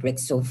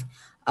 outbreaks of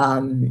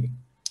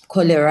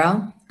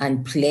cholera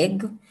and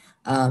plague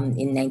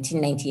in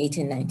 1998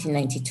 and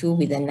 1992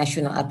 with the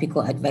National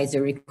Apical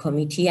Advisory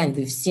Committee. And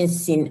we've since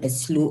seen a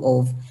slew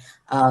of,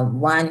 on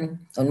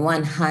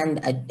one hand,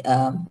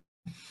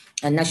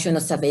 a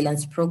national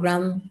surveillance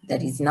program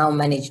that is now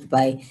managed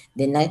by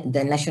the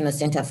National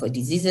Center for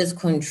Diseases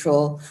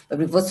Control, but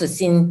we've also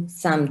seen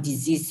some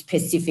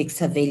disease-specific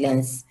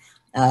surveillance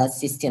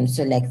systems,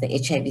 so like the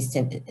HIV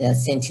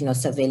Sentinel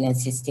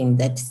surveillance system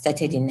that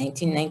started in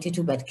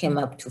 1992 but came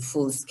up to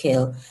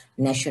full-scale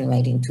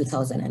nationwide in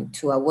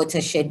 2002. A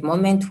watershed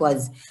moment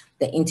was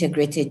the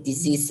Integrated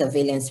Disease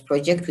Surveillance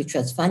Project, which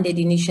was funded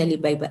initially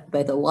by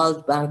the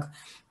World Bank,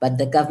 but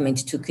the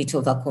government took it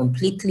over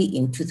completely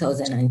in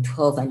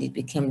 2012, and it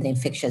became the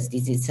Infectious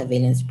Disease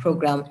Surveillance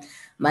Program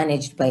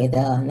managed by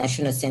the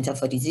National Center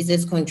for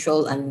Diseases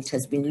Control, and it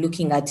has been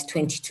looking at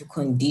 22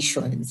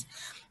 conditions.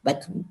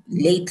 But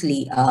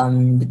lately,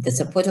 with the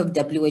support of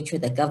WHO,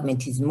 the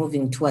government is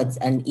moving towards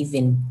an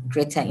even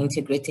greater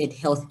integrated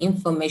health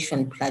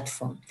information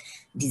platform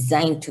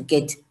designed to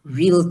get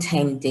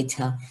real-time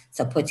data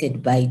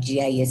supported by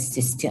GIS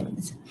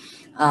systems.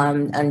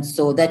 And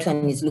so that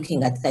one is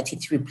looking at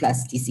 33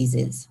 plus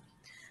diseases.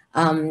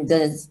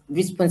 The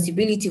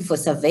responsibility for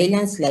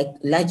surveillance, like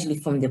largely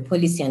from the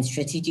policy and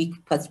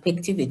strategic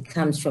perspective, it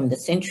comes from the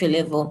central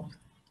level,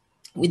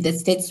 with the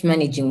states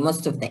managing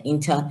most of the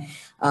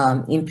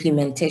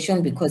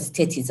implementation, because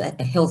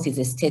health is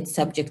a state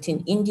subject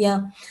in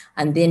India.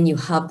 And then you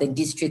have the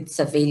district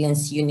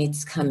surveillance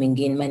units coming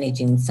in,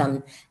 managing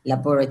some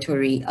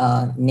laboratory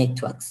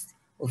networks.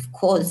 Of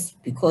course,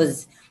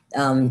 because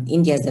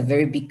India is a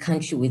very big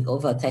country with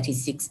over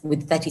 36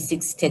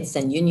 states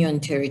and union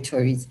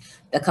territories,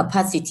 the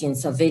capacity in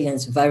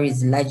surveillance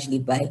varies largely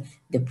by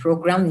the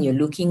program you're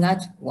looking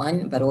at,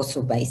 one, but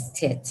also by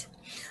state.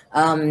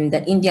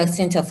 The India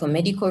Center for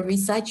Medical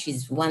Research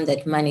is one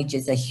that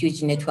manages a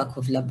huge network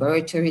of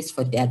laboratories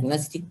for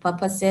diagnostic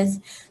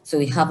purposes. So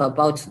we have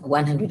about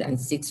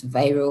 106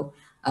 viral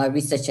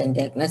research and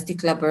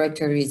diagnostic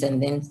laboratories,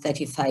 and then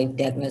 35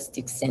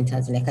 diagnostic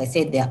centers. Like I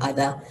said, there are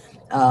other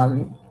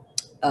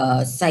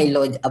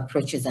siloed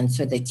approaches, and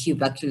so the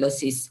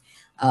tuberculosis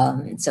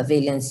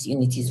surveillance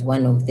unit is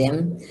one of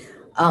them.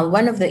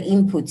 One of the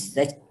inputs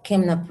that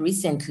came up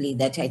recently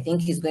that I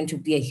think is going to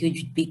be a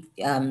huge, big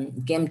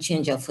game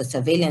changer for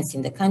surveillance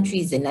in the country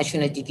is the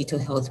National Digital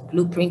Health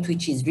Blueprint,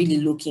 which is really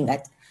looking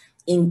at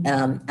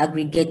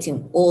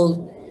aggregating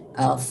all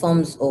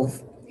forms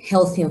of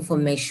health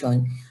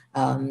information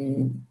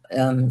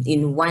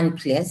in one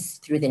place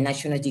through the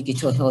National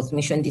Digital Health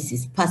Mission. This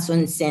is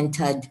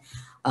person-centered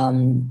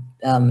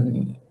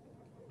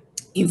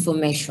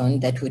information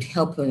that would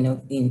help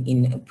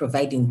in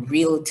providing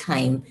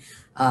real-time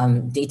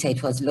data.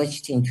 It was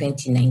launched in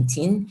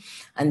 2019.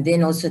 And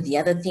then also the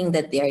other thing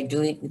that they are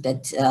doing,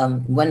 that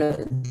one of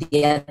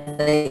the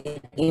other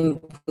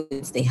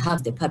inputs they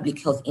have, the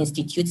public health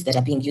institutes that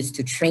are being used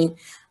to train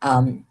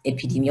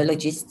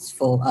epidemiologists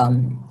for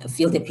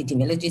field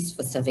epidemiologists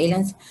for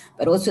surveillance,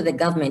 but also the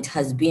government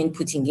has been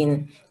putting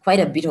in quite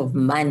a bit of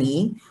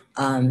money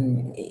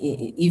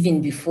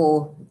even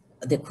before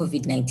the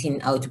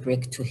COVID-19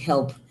 outbreak to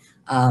help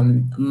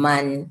fund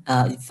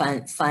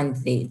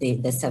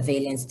the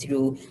surveillance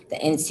through the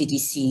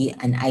NCDC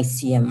and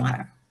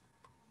ICMR.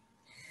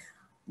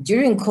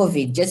 During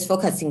COVID, just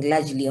focusing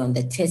largely on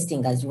the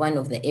testing as one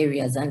of the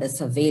areas under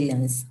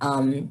surveillance,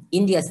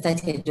 India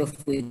started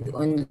off with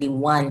only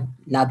one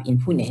lab in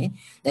Pune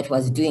that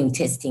was doing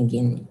testing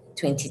in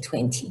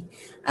 2020,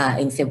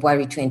 in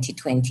February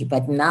 2020.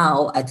 But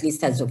now, at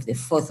least as of the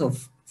 4th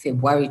of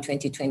February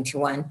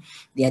 2021,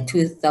 there are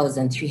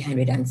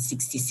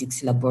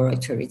 2,366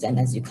 laboratories. And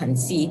as you can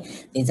see,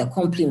 there's a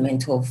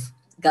complement of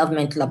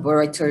government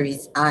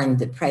laboratories and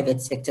the private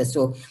sector.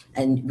 So,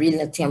 and real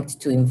attempt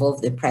to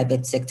involve the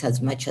private sector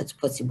as much as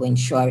possible in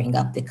shoring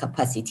up the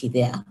capacity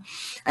there.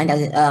 And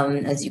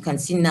as you can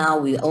see now,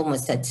 we're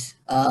almost at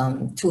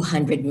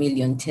 200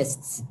 million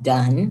tests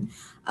done,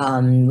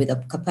 with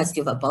a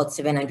capacity of about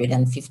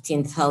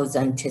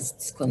 715,000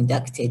 tests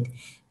conducted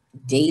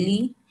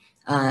daily.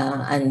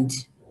 And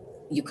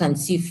you can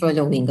see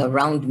following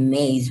around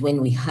May is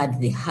when we had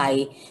the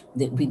high,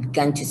 that we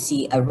began to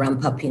see a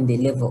ramp up in the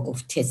level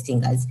of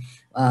testing as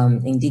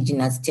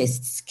indigenous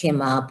tests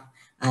came up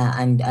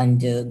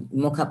and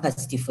more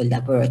capacity for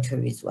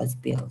laboratories was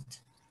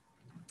built.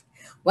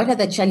 What are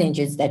the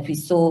challenges that we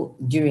saw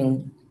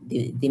during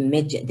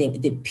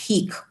the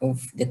peak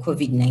of the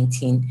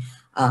COVID-19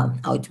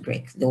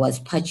 outbreak? There was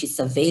patchy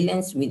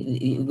surveillance.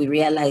 We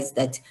realized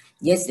that,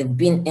 yes, there have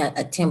been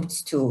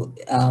attempts to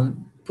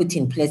put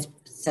in place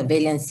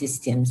surveillance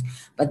systems,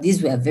 but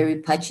these were very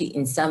patchy,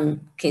 in some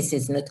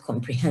cases not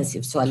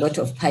comprehensive. So a lot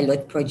of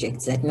pilot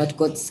projects that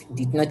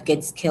did not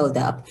get scaled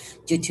up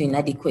due to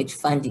inadequate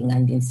funding,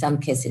 and in some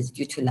cases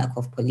due to lack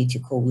of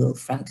political will,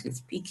 frankly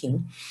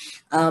speaking.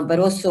 But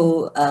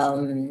also a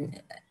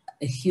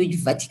huge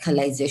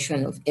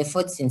verticalization of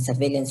efforts in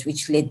surveillance,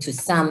 which led to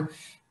some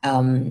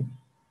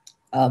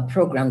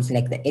programs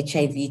like the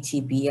HIV,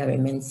 TB,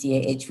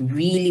 RMNCAH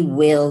really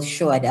well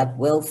shored up,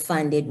 well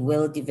funded,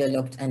 well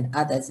developed, and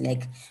others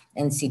like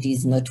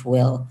NCDs not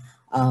well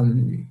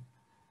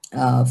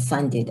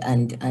funded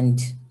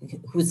and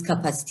whose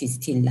capacity is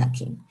still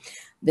lacking.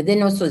 But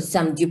then also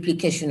some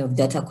duplication of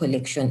data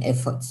collection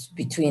efforts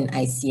between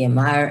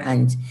ICMR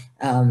and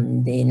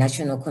the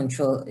National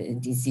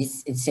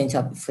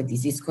Center for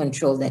Disease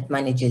Control that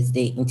manages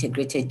the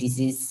Integrated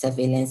Disease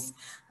Surveillance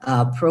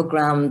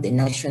Program, the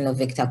National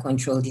Vector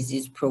Control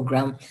Disease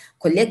Program,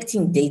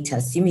 collecting data,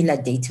 similar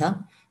data,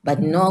 but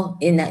no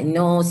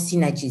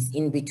synergies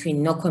in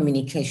between, no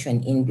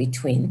communication in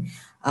between.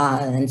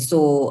 And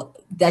so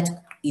that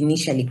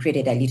initially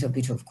created a little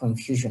bit of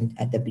confusion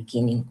at the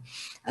beginning,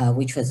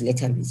 which was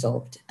later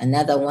resolved.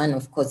 Another one,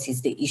 of course,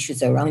 is the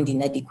issues around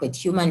inadequate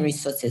human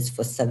resources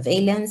for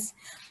surveillance,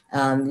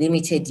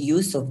 limited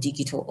use of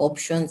digital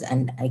options,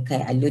 and like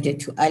I alluded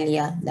to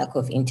earlier, lack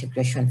of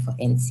integration for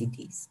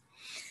NCDs.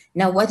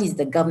 Now, what is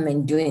the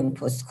government doing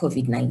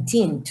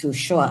post-COVID-19 to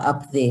shore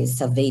up the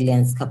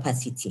surveillance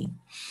capacity?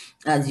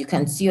 As you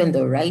can see on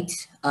the right,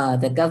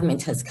 the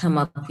government has come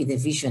up with a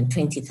Vision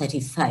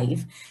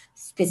 2035,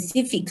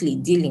 specifically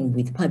dealing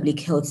with public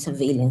health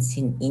surveillance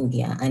in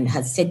India, and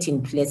has set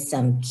in place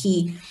some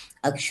key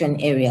action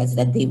areas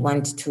that they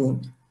want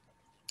to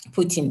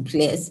put in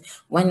place,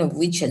 one of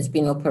which has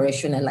been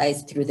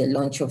operationalized through the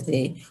launch of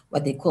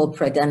what they call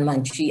Pradhan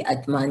Mantri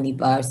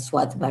Atmanirbhar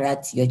Swasth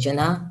Bharat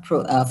Yojana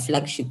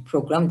flagship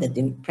program that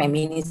the Prime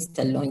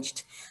Minister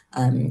launched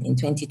in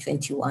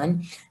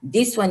 2021.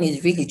 This one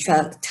is really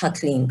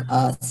tackling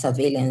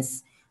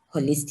surveillance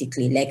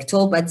holistically. Like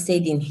Tolbert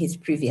said in his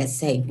previous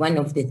slide, one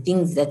of the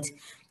things that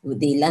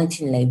they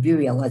learned in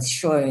Liberia was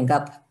shoring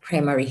up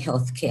primary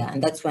health care,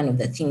 and that's one of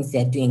the things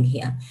they're doing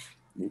here,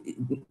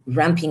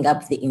 ramping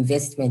up the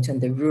investment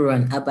on the rural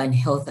and urban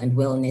health and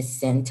wellness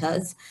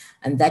centers,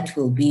 and that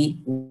will be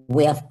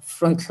where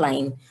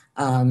frontline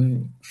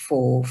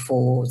for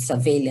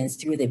surveillance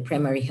through the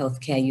primary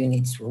healthcare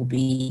units will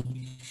be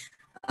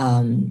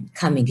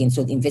coming in.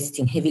 So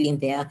investing heavily in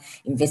there,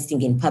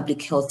 investing in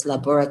public health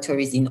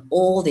laboratories in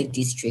all the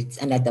districts,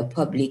 and at the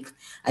block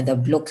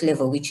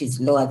level, which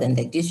is lower than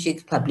the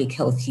district, public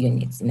health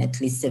units in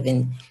at least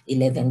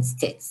 11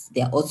 states.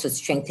 They are also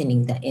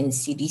strengthening the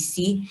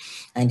NCDC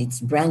and its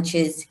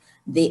branches.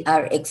 They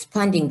are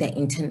expanding the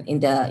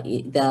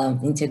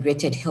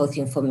integrated health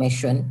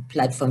information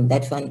platform.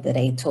 That one that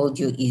I told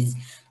you is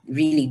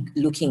really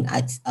looking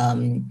at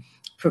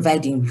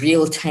providing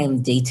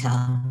real-time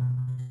data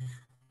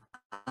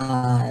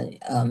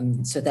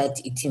so that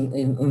it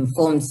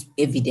informs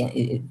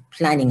evidence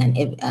planning and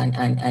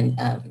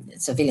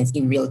surveillance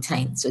in real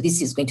time. So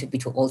this is going to be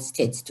to all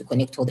states to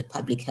connect all the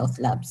public health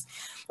labs,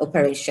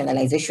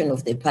 operationalization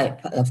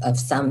of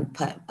some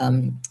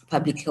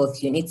public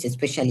health units,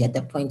 especially at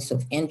the points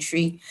of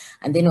entry,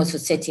 and then also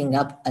setting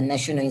up a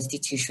national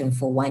institution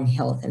for One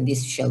Health. And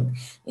this shall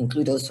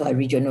include also a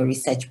regional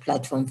research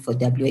platform for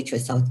WHO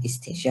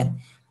Southeast Asia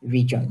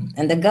region.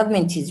 And the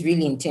government is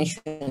really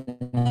intentional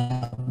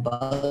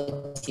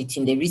about it.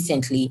 In the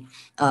recently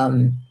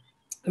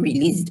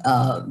released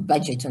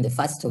budget on the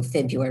 1st of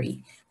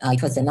February,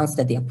 it was announced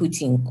that they are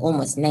putting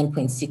almost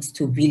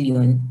 9.62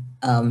 billion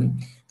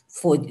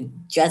for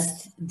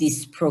just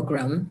this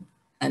program,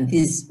 and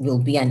this will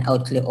be an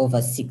outlay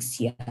over 6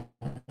 years.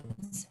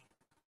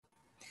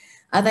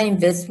 Other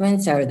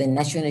investments are the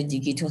National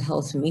Digital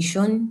Health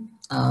Mission.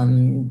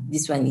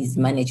 This one is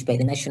managed by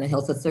the National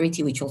Health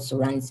Authority, which also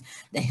runs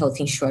the health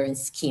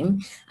insurance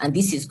scheme. And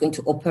this is going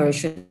to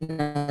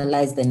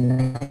operationalize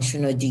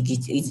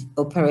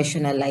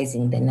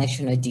operationalizing the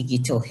National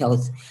Digital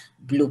Health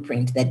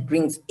Blueprint that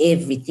brings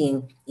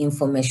everything,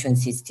 information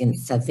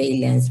systems,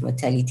 surveillance,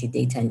 mortality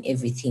data, and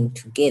everything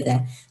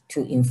together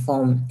to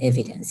inform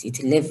evidence. It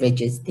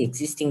leverages the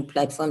existing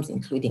platforms,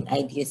 including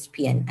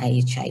IDSP and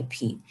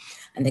IHIP.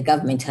 And the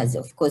government has,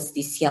 of course,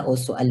 this year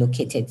also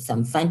allocated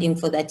some funding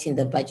for that in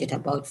the budget,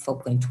 about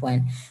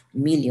 4.1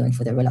 million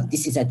for the rollout.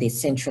 This is at the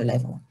central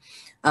level.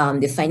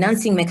 The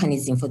financing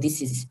mechanism for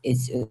this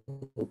is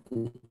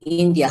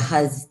India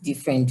has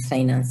different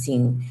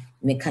financing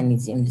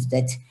mechanisms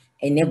that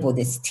enable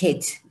the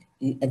state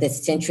at the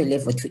central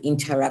level to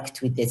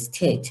interact with the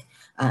state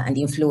and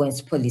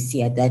influence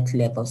policy at that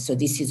level. So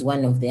this is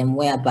one of them,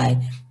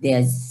 whereby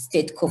there's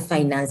state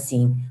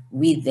co-financing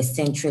with the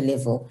central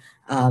level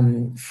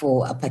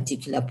for a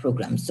particular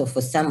program. So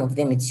for some of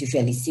them, it's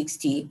usually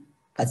 60%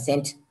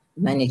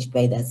 managed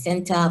by the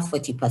center,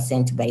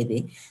 40% by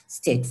the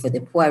state. For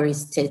the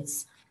poorest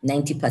states,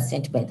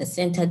 90% by the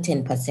center,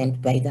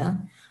 10% by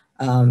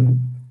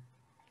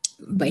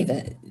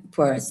the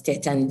poorer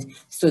state. And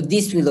so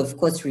this will, of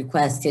course,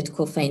 require state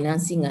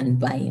co-financing and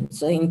buy-in.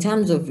 So in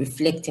terms of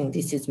reflecting,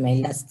 this is my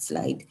last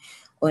slide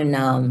on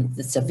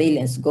the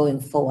surveillance going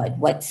forward,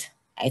 what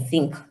I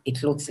think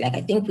it looks like.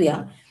 I think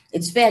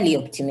it's fairly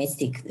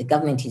optimistic. The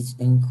government is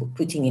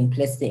putting in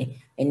place the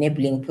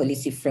enabling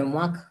policy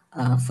framework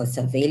for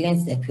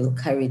surveillance that will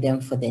carry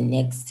them for the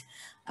next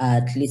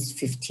at least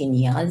 15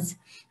 years.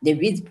 There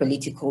is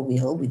political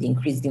will with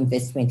increased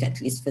investment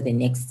at least for the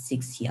next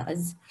 6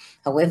 years.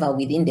 However,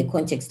 within the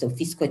context of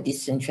fiscal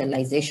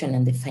decentralization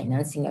and the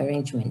financing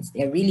arrangements,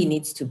 there really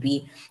needs to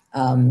be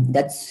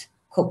that's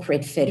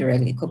cooperative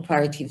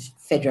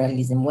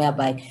federalism,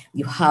 whereby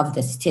you have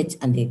the state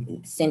and the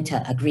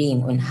center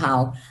agreeing on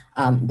how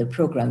the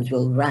programs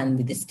will run,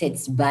 with the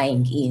states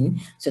buying in,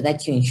 so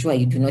that you ensure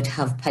you do not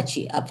have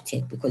patchy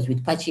uptake. Because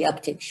with patchy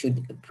uptake,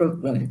 should a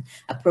problem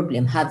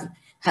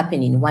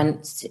happen in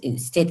one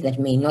state that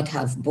may not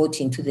have bought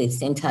into the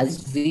center's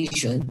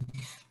vision,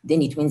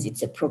 then it means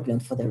it's a problem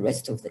for the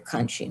rest of the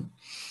country.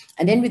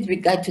 And then with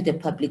regard to the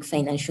public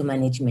financial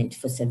management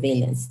for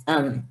surveillance,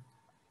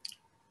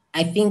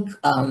 I think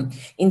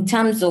in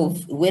terms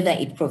of whether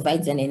it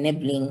provides an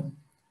enabling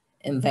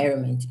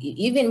environment,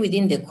 even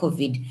within the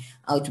COVID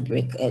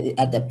outbreak,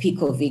 at the peak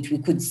of it, we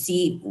could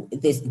see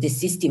the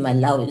system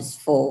allows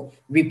for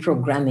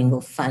reprogramming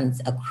of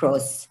funds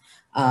across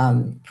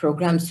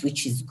programs,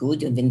 which is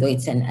good, even though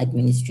it's an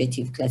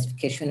administrative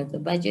classification of the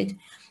budget.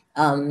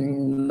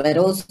 But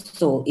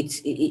also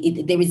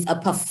there is a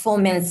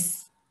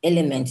performance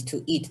element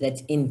to it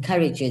that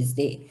encourages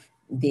the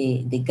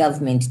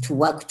government to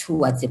work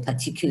towards a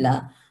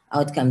particular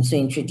outcome, so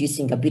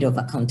introducing a bit of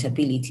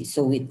accountability.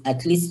 So with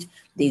at least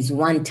there's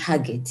one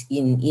target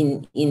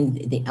in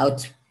the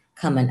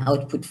outcome and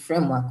output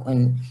framework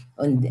on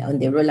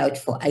the rollout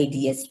for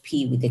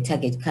IDSP, with the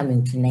target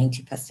coming to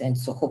 90%.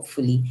 So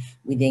hopefully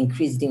with the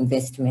increased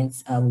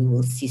investments, we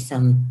will see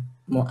some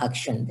more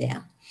action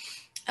there.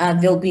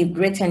 There'll be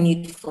greater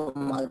need for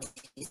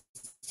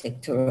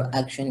multi-sectoral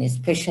action,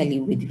 especially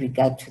with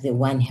regard to the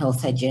One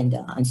Health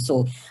agenda. And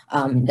so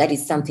that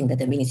is something that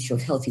the Ministry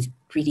of Health is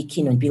pretty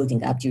keen on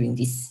building up during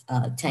this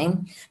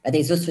time. But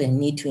there's also a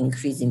need to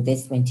increase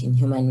investment in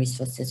human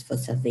resources for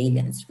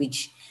surveillance,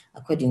 which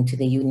according to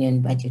the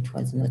union budget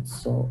was not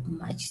so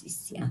much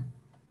this year.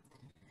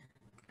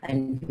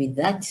 And with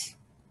that,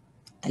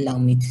 allow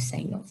me to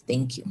sign off.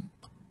 Thank you.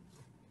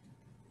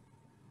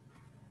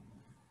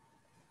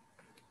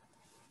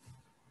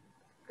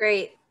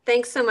 Great.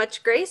 Thanks so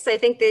much, Grace. I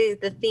think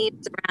the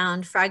themes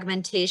around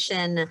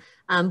fragmentation,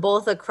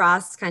 both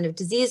across kind of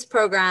disease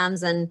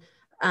programs and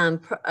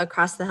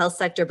across the health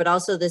sector, but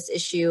also this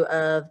issue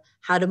of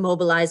how to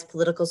mobilize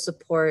political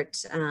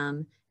support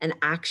and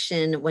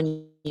action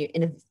when you're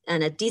in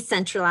a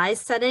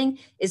decentralized setting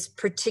is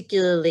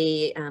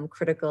particularly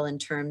critical in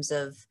terms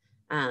of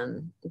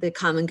the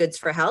common goods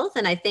for health.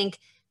 And I think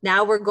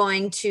now we're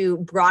going to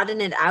broaden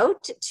it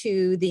out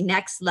to the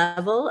next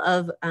level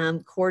of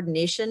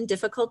coordination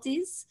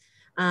difficulties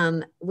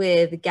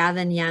with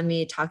Gavin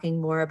Yami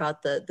talking more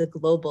about the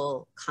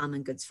global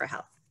common goods for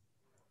health.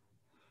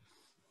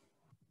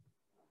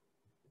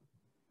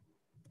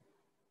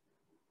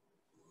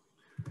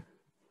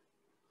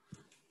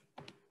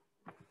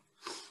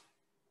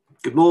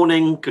 Good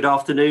morning, good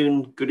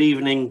afternoon, good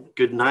evening,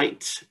 good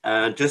night.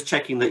 Just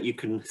checking that you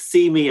can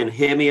see me and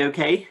hear me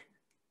okay?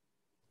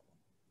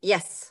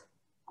 Yes.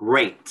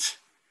 Great.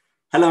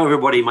 Hello,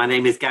 everybody. My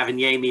name is Gavin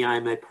Yamey.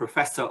 I'm a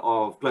professor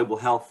of global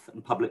health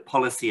and public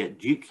policy at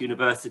Duke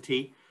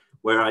University,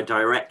 where I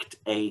direct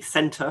a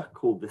center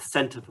called the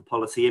Center for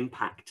Policy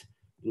Impact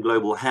in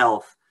Global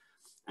Health.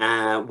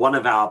 One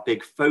of our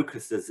big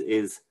focuses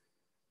is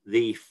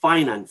the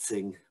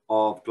financing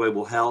of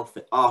global health,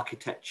 the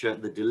architecture,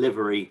 the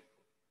delivery.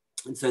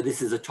 And so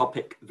this is a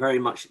topic very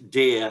much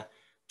dear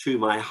to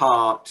my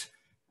heart.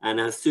 And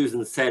as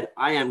Susan said,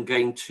 I am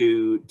going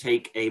to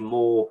take a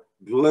more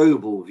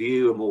global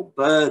view, a more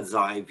bird's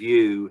eye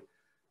view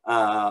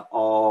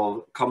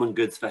of common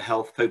goods for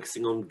health,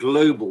 focusing on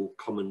global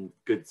common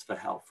goods for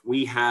health.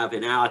 We have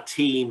in our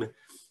team,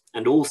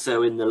 and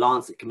also in the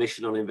Lancet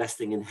Commission on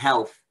Investing in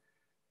Health,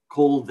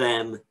 called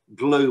them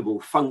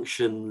global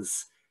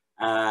functions,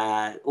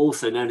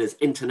 also known as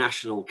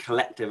International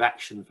Collective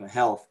Action for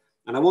Health.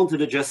 And I wanted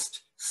to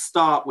just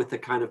start with the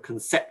kind of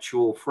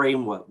conceptual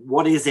framework.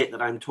 What is it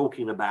that I'm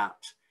talking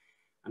about?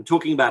 I'm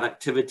talking about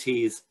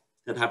activities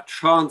that have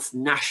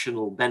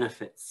transnational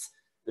benefits,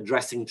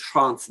 addressing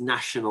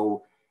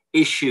transnational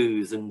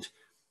issues. And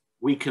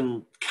we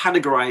can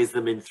categorize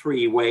them in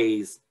three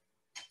ways: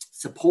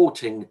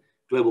 supporting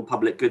global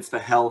public goods for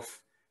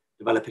health,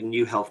 developing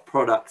new health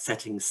products,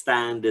 setting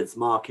standards,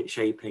 market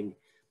shaping,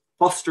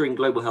 fostering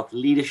global health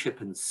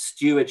leadership and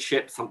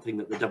stewardship, something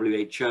that the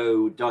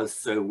WHO does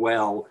so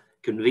well,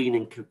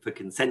 convening for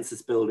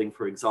consensus building,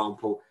 for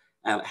example,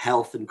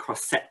 health and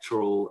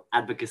cross-sectoral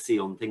advocacy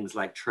on things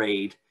like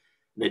trade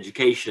and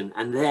education.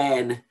 And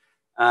then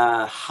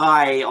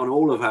high on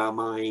all of our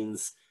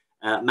minds,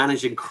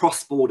 managing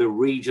cross-border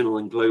regional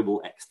and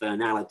global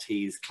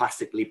externalities,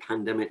 classically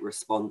pandemic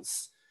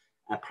response,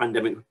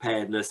 pandemic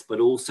preparedness, but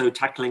also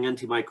tackling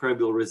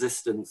antimicrobial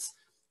resistance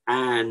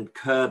and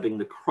curbing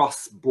the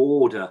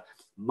cross-border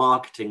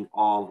marketing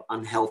of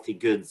unhealthy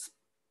goods,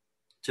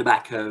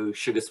 tobacco,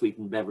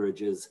 sugar-sweetened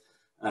beverages,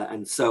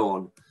 and so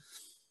on.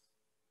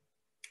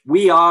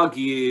 We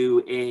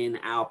argue in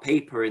our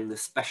paper in the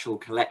special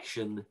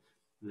collection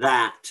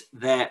that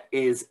there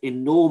is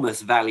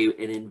enormous value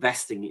in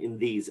investing in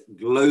these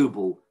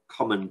global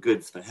common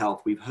goods for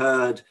health. We've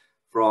heard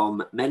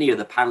from many of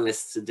the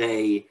panelists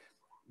today,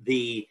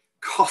 the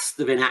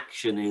cost of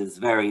inaction is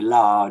very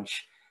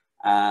large.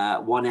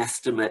 One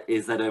estimate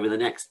is that over the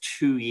next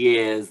 2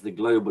 years, the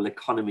global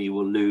economy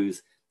will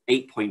lose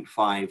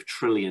 $8.5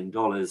 trillion.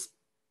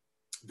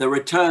 The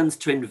returns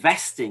to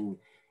investing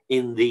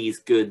in these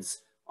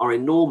goods are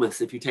enormous.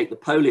 If you take the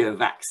polio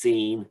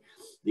vaccine,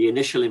 the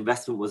initial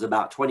investment was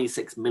about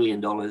 $26 million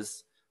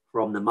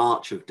from the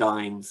March of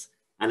Dimes.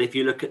 And if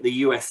you look at the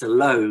US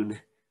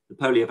alone, the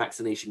polio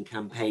vaccination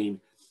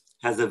campaign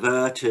has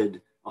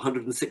averted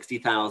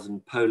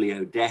 160,000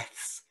 polio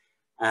deaths,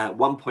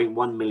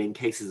 1.1 million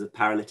cases of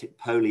paralytic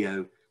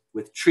polio,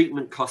 with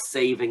treatment cost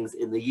savings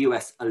in the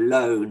US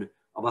alone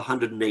of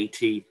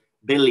 180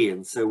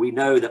 billion. So we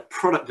know that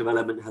product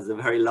development has a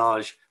very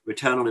large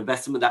return on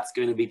investment. That's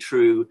going to be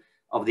true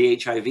of the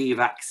HIV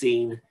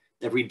vaccine.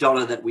 Every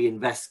dollar that we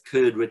invest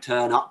could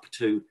return up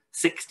to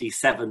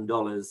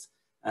 $67,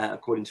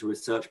 according to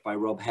research by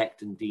Rob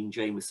Hecht and Dean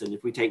Jameson.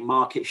 If we take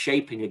market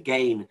shaping,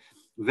 again,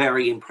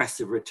 very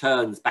impressive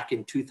returns. Back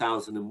in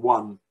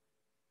 2001,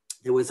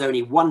 there was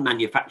only one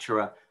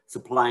manufacturer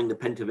supplying the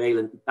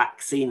pentavalent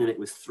vaccine, and it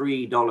was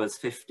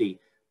 $3.50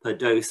 per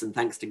dose. And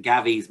thanks to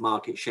Gavi's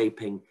market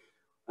shaping,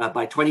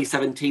 by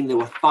 2017, there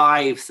were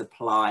 5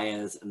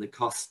 suppliers and the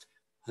cost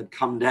had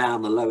come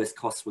down. The lowest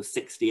cost was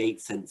 68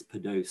 cents per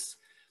dose.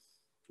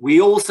 We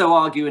also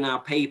argue in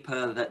our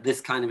paper that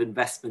this kind of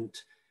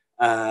investment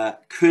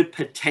could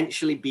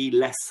potentially be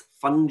less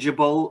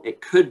fungible.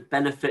 It could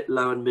benefit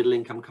low and middle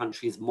income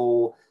countries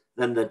more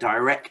than the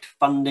direct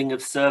funding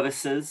of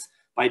services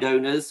by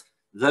donors.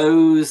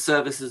 Those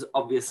services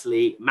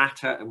obviously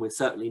matter, and we're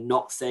certainly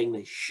not saying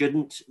they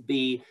shouldn't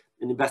be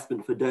an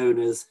investment for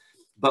donors,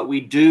 but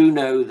we do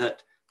know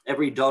that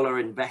every dollar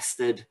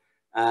invested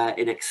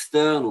in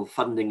external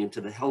funding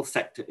into the health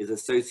sector is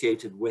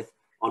associated with,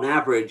 on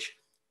average,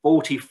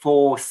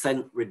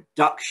 44-cent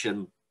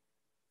reduction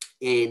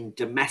in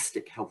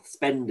domestic health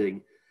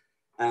spending.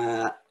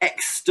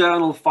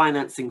 External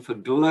financing for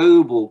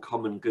global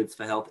common goods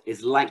for health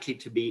is likely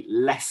to be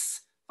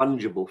less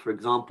fungible, for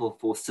example,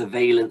 for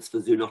surveillance for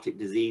zoonotic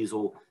disease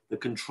or the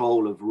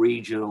control of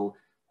regional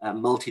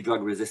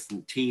multi-drug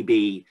resistant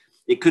TB.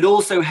 It could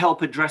also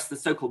help address the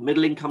so-called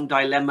middle-income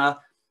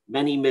dilemma.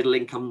 Many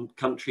middle-income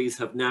countries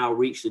have now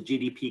reached a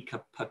GDP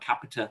per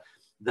capita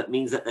that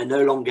means that they're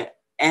no longer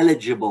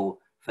eligible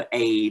for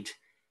aid,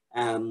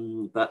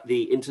 but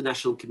the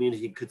international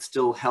community could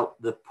still help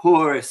the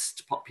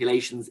poorest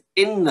populations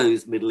in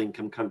those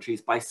middle-income countries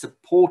by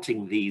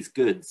supporting these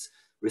goods,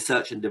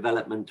 research and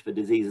development for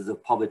diseases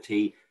of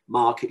poverty,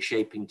 market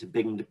shaping to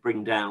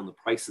bring down the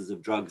prices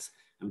of drugs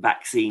and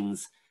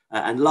vaccines.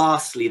 And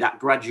lastly, that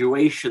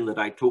graduation that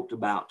I talked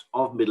about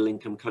of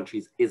middle-income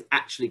countries is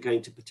actually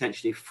going to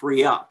potentially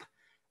free up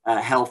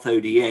health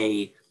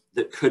ODA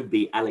that could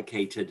be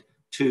allocated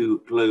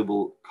to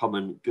global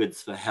common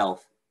goods for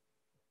health.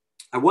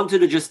 I wanted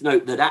to just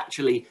note that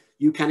actually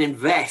you can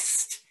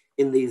invest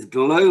in these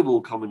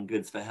global common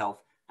goods for health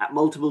at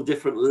multiple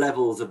different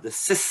levels of the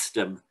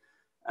system.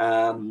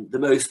 The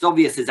most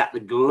obvious is at the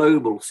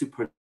global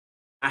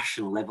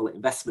supranational level,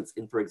 investments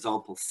in, for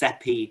example,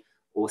 CEPI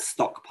or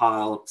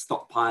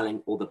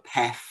stockpiling, or the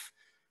PEF,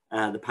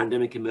 the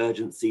Pandemic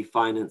Emergency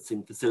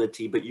Financing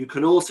Facility. But you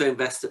can also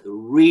invest at the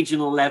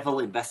regional level,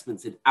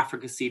 investments in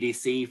Africa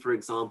CDC, for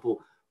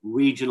example,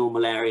 regional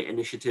malaria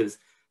initiatives.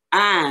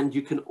 And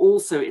you can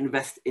also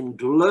invest in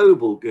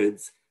global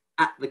goods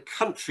at the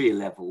country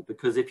level,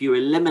 because if you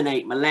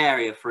eliminate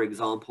malaria, for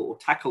example, or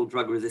tackle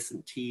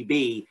drug-resistant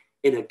TB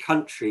in a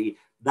country,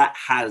 that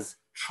has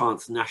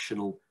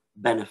transnational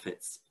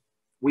benefits.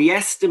 We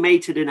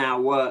estimated in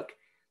our work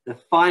the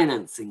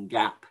financing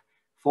gap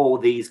for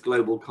these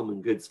global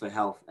common goods for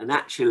health. And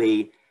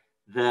actually,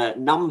 the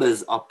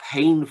numbers are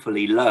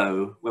painfully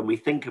low when we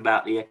think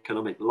about the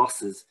economic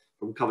losses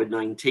from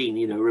COVID-19.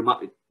 You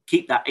know,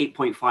 keep that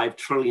 $8.5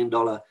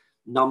 trillion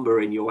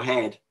number in your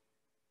head,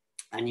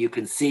 and you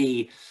can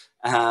see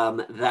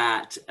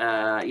that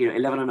you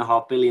know,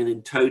 11.5 billion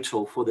in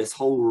total for this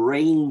whole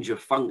range of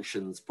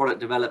functions: product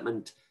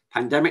development,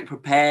 pandemic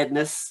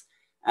preparedness.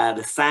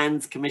 The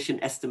SANS Commission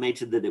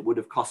estimated that it would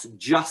have cost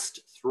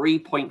just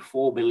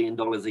 $3.4 billion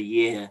a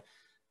year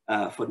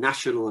for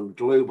national and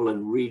global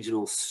and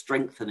regional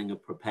strengthening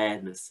of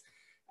preparedness.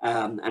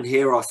 And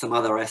here are some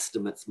other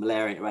estimates: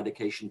 malaria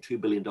eradication,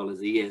 $2 billion a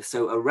year.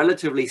 So a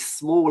relatively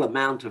small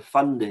amount of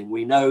funding.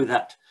 We know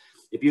that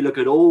if you look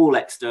at all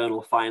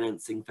external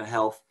financing for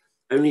health,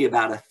 only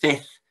about a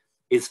fifth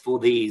is for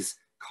these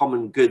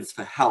common goods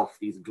for health,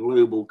 these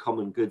global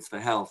common goods for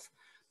health.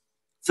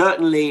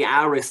 Certainly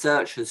our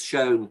research has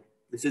shown,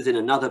 this is in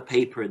another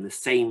paper in the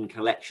same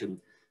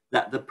collection,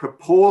 that the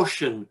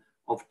proportion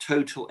of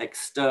total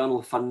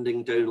external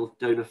funding,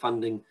 donor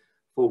funding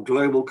for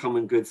global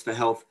common goods for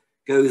health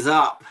goes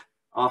up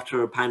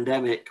after a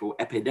pandemic or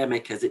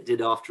epidemic, as it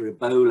did after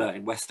Ebola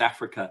in West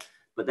Africa,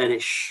 but then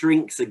it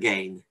shrinks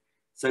again,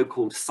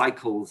 so-called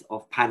cycles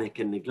of panic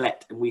and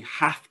neglect. And we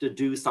have to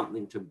do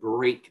something to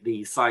break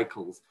these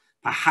cycles.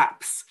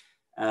 Perhaps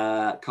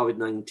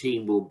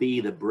COVID-19 will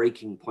be the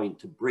breaking point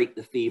to break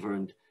the fever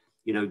and,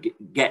 you know,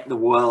 get the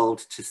world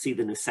to see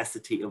the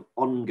necessity of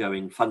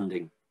ongoing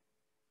funding.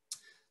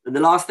 And the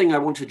last thing I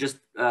want to just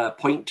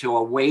point to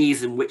are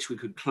ways in which we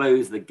could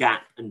close the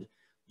gap. And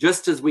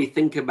just as we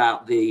think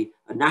about a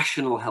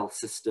national health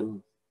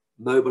system,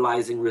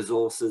 mobilizing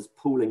resources,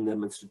 pooling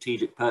them, and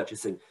strategic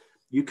purchasing,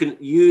 you can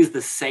use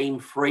the same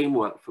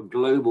framework for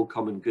global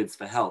common goods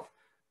for health,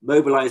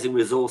 mobilizing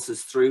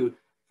resources through,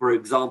 for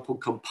example,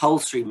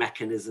 compulsory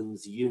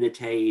mechanisms,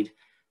 unit aid,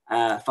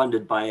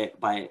 funded by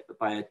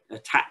a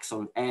tax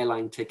on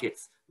airline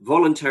tickets,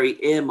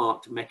 voluntary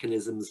earmarked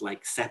mechanisms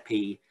like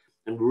CEPI,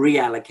 and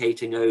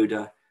reallocating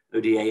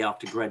ODA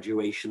after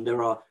graduation.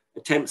 There are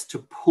attempts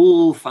to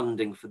pool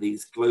funding for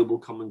these global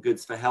common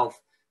goods for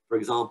health, for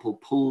example,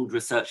 pooled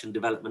research and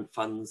development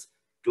funds,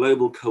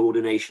 global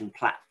coordination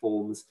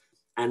platforms,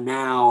 and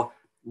now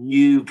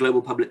new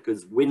global public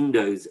goods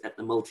windows at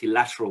the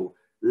multilateral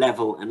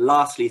level. And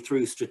lastly,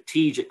 through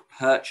strategic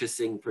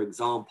purchasing, for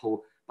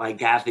example, by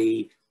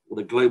Gavi or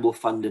the Global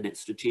Fund and its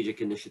strategic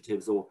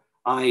initiatives, or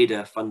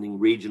IDA funding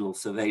regional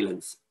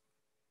surveillance.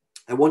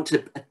 I want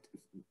to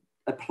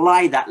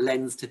apply that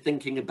lens to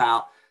thinking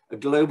about a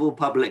global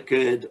public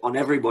good on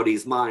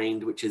everybody's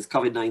mind, which is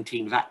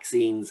COVID-19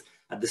 vaccines.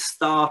 At the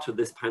start of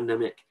this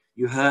pandemic,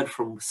 you heard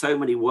from so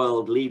many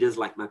world leaders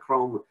like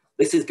Macron,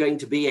 this is going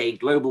to be a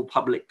global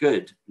public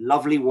good.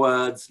 Lovely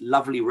words,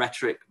 lovely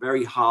rhetoric,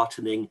 very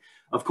heartening.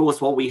 Of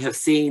course, what we have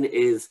seen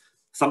is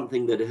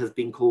something that has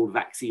been called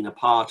vaccine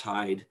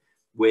apartheid,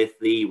 with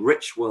the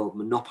rich world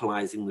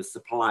monopolizing the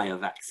supply of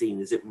vaccine.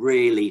 Is it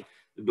really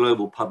the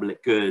global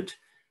public good?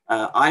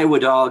 I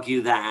would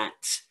argue that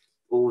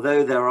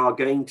although there are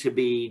going to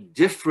be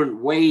different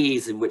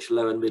ways in which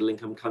low and middle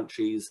income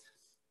countries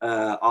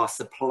are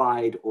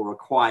supplied or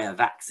acquire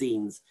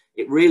vaccines,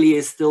 it really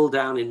is still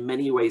down in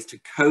many ways to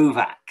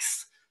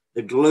COVAX,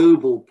 the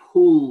global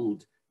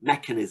pooled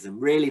mechanism,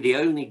 really the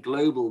only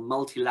global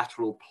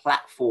multilateral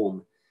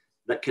platform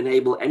that can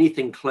enable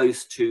anything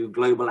close to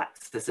global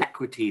access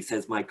equity,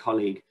 says my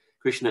colleague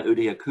Krishna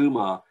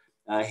Udayakumar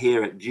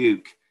here at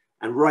Duke.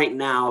 And right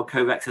now,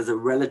 COVAX has a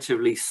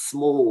relatively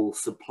small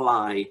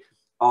supply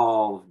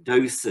of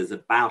doses,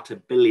 about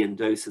 1 billion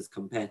doses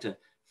compared to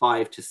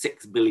 5 to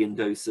 6 billion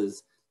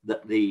doses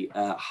that the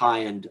high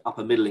and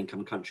upper middle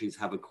income countries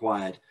have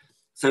acquired.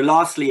 So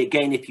lastly,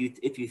 again, if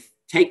you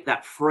take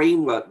that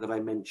framework that I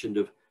mentioned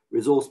of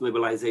resource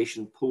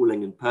mobilization,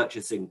 pooling and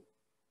purchasing,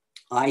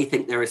 I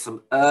think there is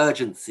some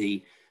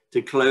urgency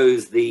to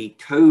close the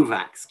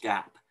COVAX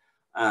gap.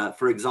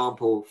 For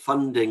example,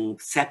 funding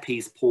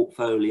CEPI's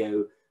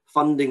portfolio,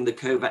 funding the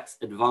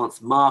COVAX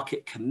advanced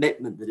market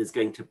commitment that is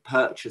going to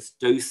purchase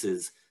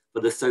doses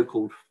for the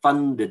so-called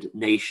funded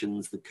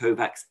nations, the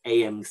COVAX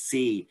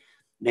AMC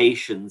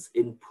nations,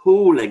 in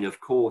pooling,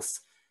 of course,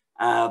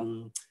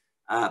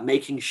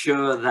 making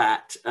sure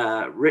that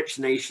rich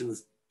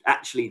nations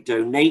actually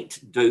donate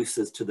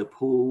doses to the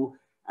pool,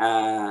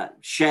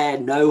 share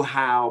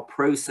know-how,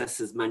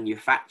 processes,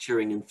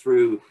 manufacturing, and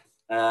through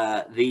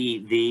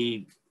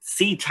the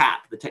CTAP,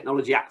 the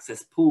Technology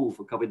Access Pool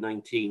for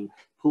COVID-19,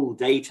 pool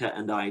data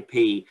and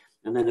IP,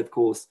 and then of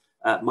course,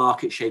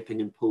 market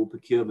shaping and pool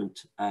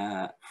procurement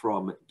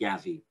from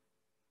Gavi.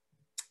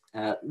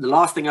 The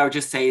last thing I would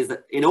just say is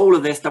that in all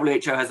of this,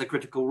 WHO has a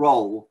critical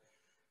role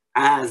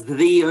as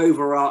the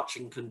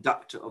overarching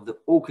conductor of the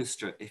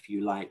orchestra, if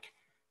you like.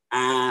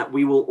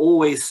 We will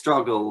always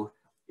struggle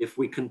if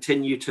we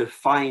continue to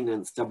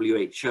finance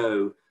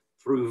WHO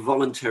through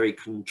voluntary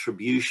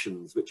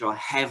contributions, which are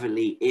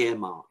heavily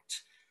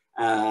earmarked.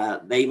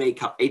 They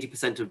make up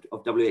 80%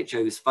 of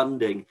WHO's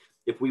funding.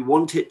 If we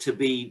want it to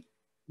be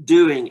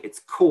doing its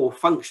core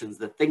functions,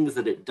 the things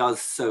that it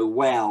does so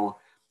well,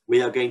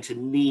 we are going to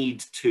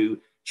need to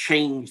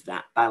change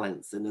that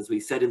balance. And as we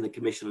said in the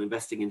Commission on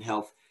Investing in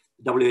Health,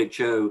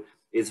 WHO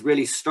is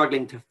really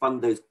struggling to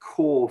fund those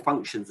core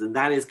functions, and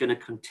that is going to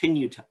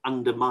continue to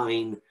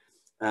undermine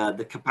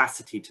the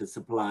capacity to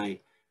supply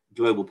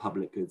global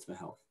public goods for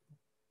health.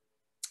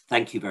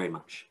 Thank you very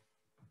much.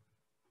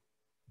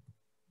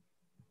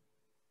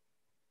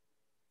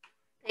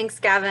 Thanks,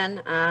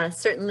 Gavin.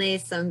 Certainly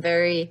some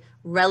very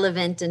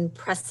relevant and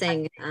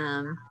pressing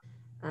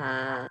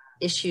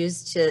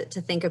issues to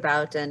think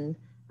about, and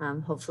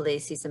hopefully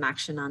see some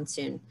action on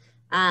soon.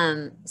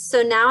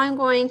 So now I'm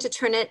going to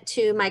turn it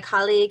to my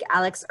colleague,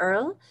 Alex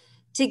Earle,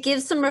 to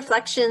give some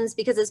reflections,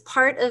 because as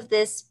part of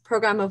this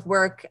program of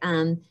work,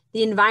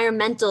 the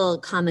environmental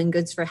common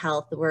goods for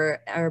health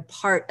are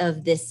part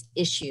of this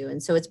issue.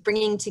 And so it's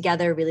bringing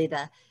together really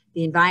the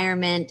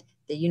environment,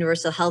 the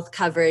universal health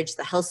coverage,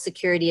 the health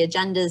security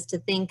agendas to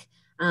think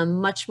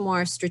much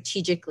more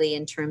strategically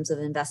in terms of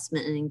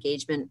investment and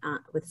engagement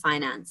with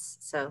finance.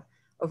 So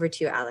over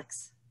to you,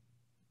 Alex.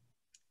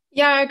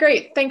 Yeah,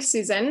 great. Thanks,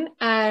 Susan.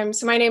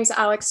 So my name's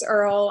Alex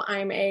Earle.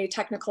 I'm a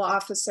technical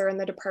officer in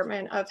the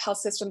Department of Health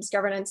Systems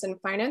Governance and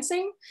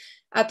Financing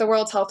at the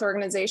World Health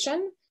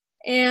Organization.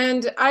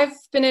 And I've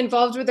been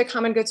involved with the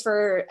Common Goods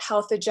for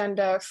Health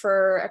agenda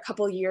for a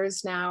couple of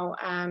years now.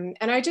 And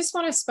I just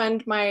want to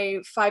spend my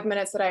 5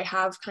 minutes that I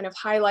have kind of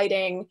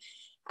highlighting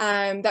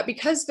that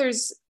because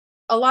there's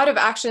a lot of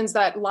actions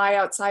that lie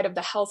outside of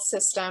the health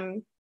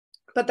system,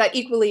 but that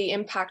equally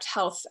impact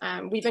health.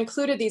 We've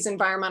included these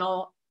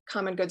environmental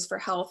common goods for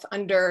health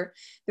under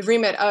the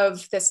remit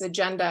of this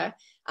agenda,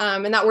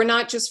 and that we're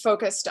not just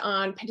focused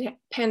on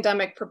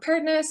pandemic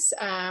preparedness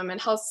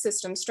and health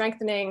system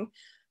strengthening,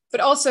 but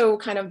also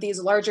kind of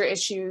these larger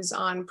issues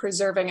on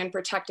preserving and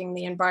protecting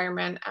the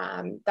environment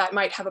that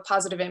might have a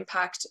positive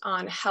impact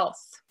on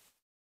health.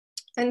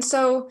 And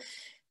so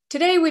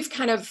today we've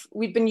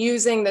been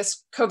using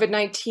this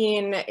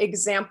COVID-19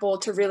 example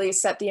to really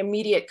set the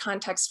immediate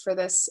context for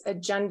this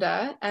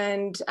agenda.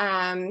 And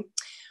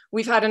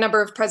we've had a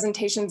number of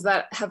presentations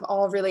that have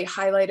all really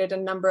highlighted a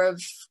number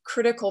of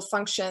critical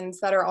functions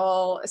that are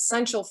all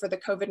essential for the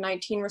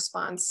COVID-19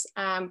 response.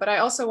 But I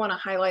also want to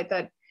highlight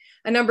that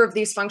a number of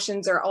these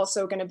functions are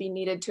also going to be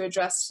needed to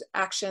address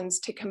actions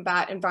to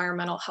combat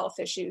environmental health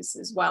issues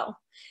as well.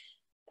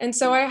 And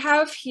so I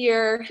have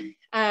here, if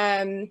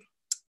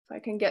I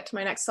can get to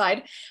my next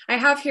slide, I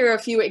have here a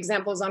few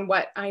examples on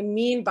what I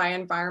mean by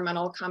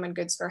environmental common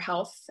goods for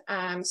health.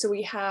 So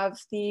we have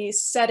the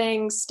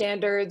setting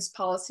standards,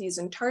 policies,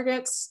 and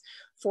targets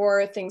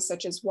for things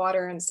such as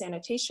water and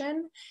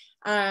sanitation,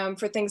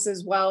 for things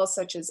as well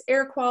such as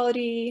air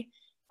quality,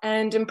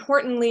 and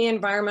importantly,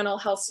 environmental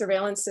health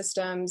surveillance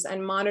systems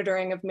and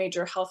monitoring of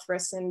major health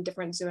risks in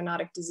different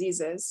zoonotic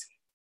diseases,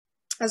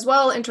 as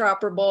well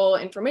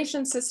interoperable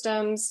information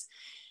systems.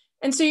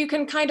 And so you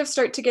can kind of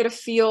start to get a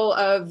feel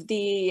of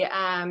the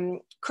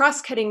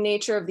cross-cutting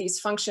nature of these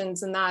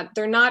functions, and that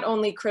they're not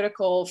only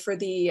critical for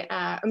the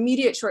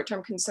immediate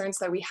short-term concerns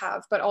that we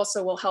have, but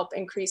also will help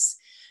increase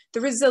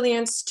the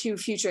resilience to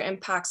future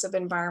impacts of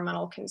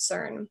environmental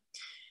concern.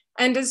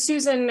 And as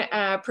Susan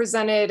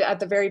presented at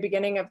the very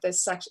beginning of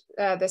this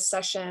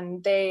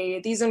session,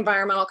 these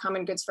environmental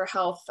common goods for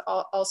health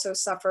also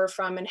suffer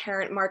from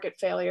inherent market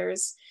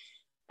failures.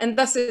 And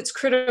thus it's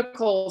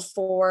critical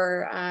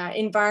for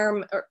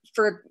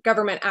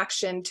government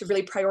action to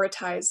really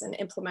prioritize and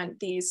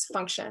implement these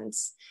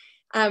functions.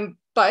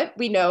 But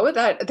we know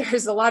that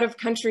there's a lot of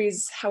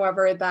countries,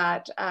 however,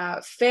 that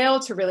fail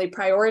to really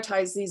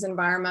prioritize these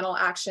environmental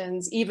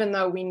actions, even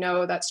though we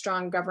know that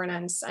strong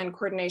governance and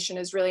coordination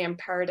is really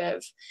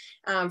imperative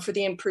for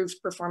the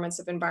improved performance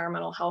of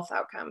environmental health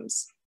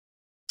outcomes.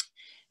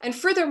 And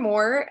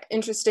furthermore,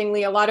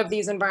 interestingly, a lot of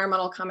these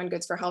environmental common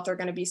goods for health are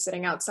going to be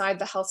sitting outside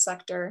the health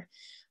sector,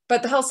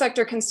 but the health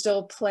sector can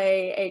still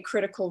play a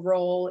critical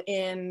role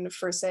in,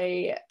 for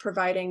say,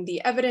 providing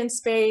the evidence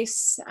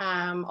base,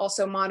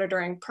 also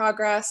monitoring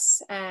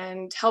progress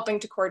and helping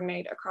to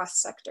coordinate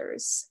across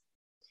sectors.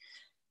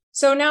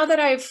 So now that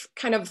I've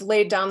kind of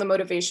laid down the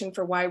motivation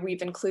for why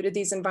we've included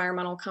these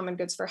environmental common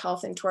goods for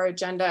health into our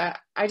agenda,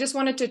 I just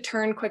wanted to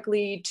turn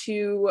quickly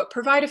to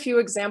provide a few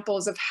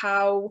examples of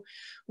how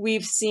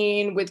we've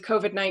seen with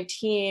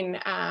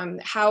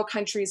COVID-19, how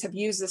countries have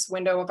used this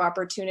window of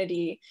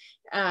opportunity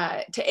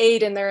to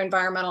aid in their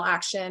environmental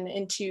action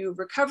into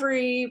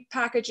recovery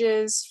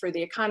packages for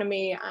the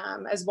economy,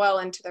 as well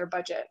into their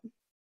budget.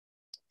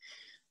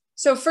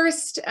 So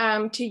first,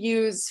 to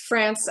use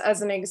France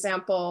as an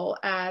example,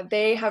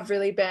 they have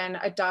really been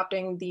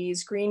adopting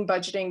these green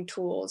budgeting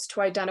tools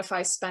to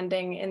identify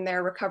spending in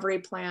their recovery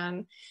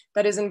plan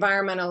that is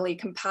environmentally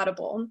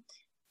compatible.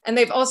 And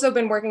they've also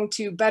been working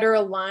to better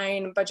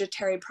align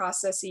budgetary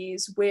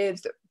processes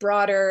with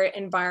broader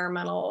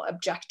environmental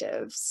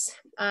objectives.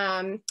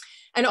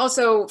 And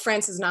also,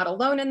 France is not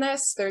alone in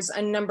this. There's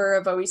a number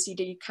of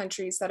OECD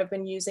countries that have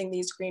been using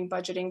these green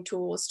budgeting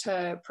tools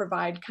to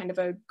provide kind of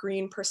a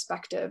green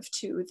perspective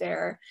to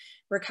their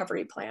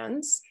recovery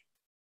plans.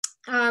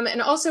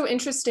 And also,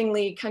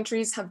 interestingly,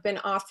 countries have been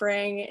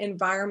offering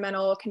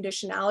environmental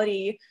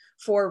conditionality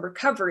for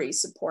recovery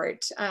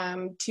support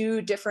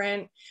to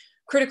different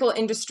critical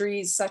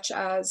industries such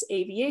as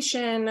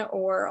aviation,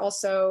 or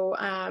also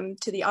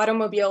to the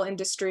automobile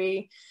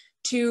industry,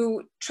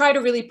 to try to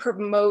really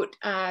promote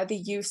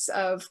the use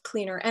of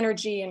cleaner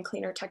energy and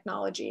cleaner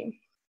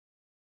technology.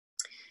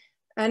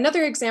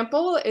 Another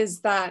example is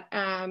that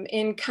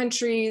in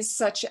countries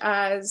such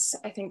as,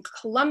 I think,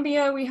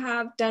 Colombia, we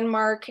have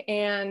Denmark,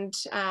 and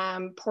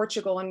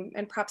Portugal,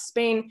 and perhaps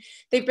Spain,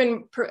 they've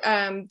been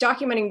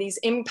documenting these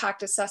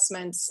impact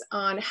assessments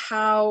on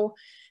how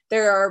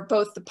there are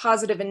both the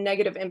positive and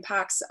negative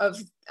impacts of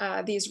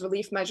these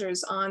relief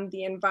measures on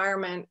the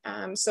environment.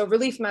 So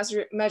relief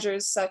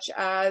measures such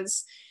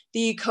as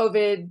the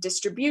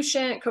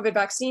COVID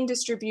vaccine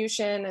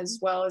distribution, as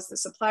well as the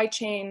supply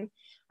chain,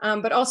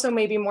 but also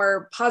maybe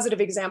more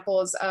positive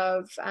examples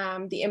of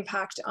the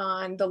impact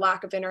on the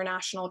lack of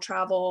international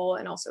travel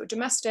and also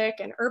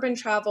domestic and urban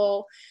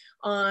travel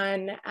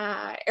on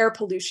air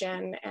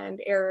pollution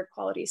and air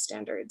quality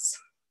standards.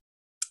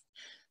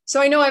 So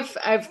I know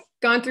I've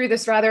gone through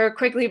this rather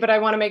quickly, but I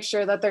want to make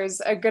sure that there's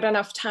a good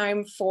enough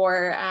time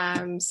for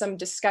some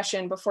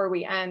discussion before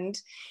we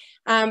end.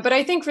 But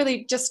I think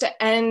really just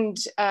to end,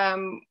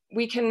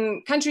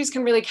 countries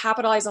can really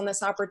capitalize on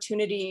this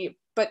opportunity,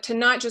 but to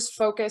not just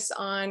focus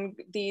on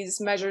these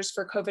measures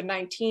for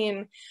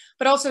COVID-19,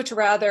 but also to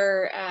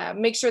rather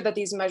make sure that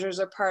these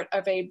measures are part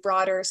of a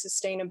broader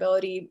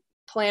sustainability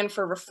plan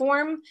for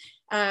reform,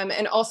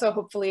 and also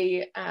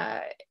hopefully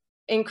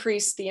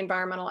increase the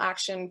environmental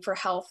action for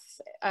health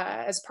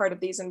as part of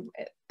these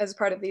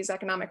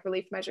economic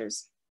relief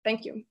measures.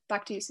 Thank you.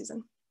 Back to you,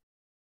 Susan.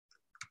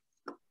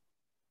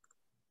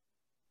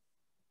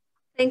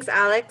 Thanks,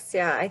 Alex.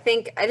 Yeah, I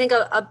think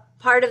a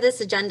part of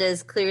this agenda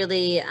is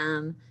clearly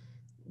a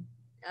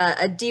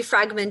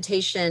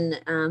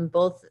defragmentation,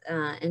 both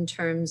in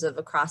terms of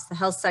across the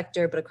health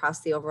sector, but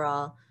across the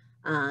overall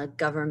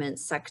government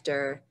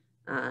sector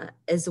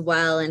as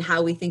well, and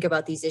how we think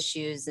about these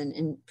issues,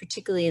 and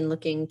particularly in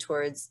looking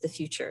towards the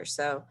future.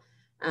 So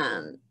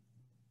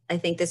I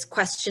think this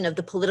question of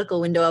the political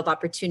window of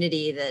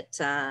opportunity that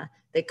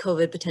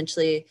COVID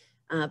potentially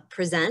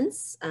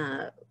presents,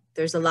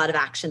 there's a lot of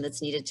action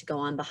that's needed to go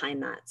on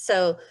behind that.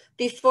 So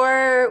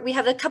before, we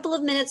have a couple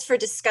of minutes for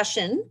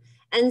discussion.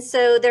 And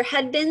so there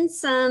had been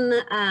some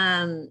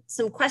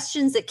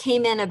questions that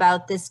came in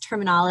about this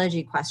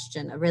terminology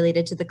question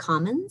related to the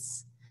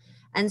commons.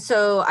 And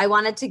so I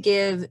wanted to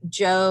give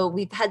Joe,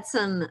 we've had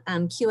some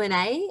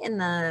Q&A in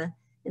the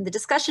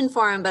discussion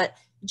forum, but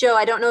Joe,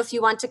 I don't know if you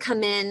want to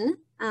come in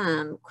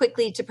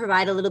quickly to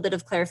provide a little bit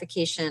of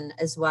clarification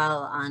as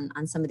well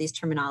on some of these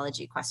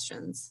terminology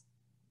questions.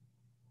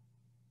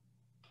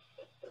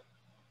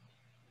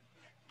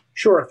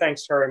 Sure,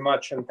 thanks very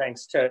much. And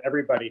thanks to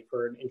everybody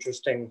for an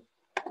interesting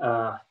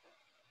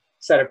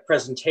set of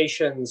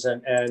presentations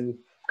and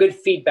good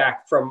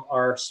feedback from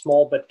our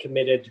small but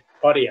committed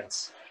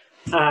audience.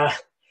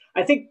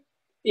 I think,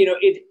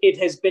 it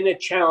has been a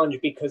challenge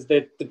because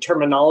the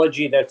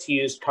terminology that's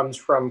used comes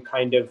from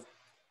kind of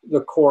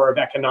the core of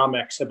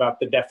economics about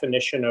the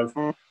definition of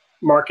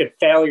market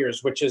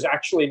failures, which is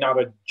actually not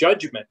a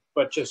judgment,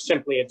 but just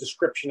simply a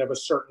description of a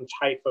certain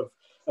type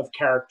of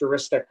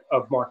characteristic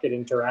of market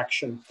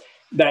interaction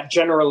that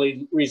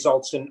generally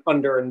results in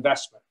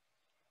underinvestment.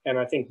 And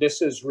I think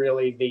this is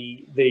really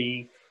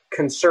the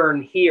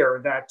concern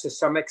here, that to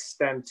some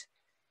extent,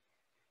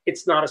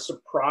 it's not a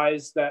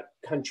surprise that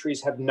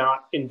countries have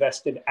not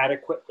invested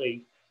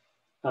adequately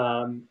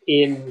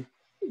in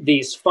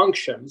these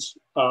functions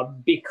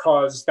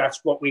because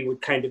that's what we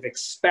would kind of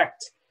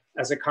expect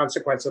as a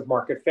consequence of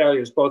market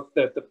failures.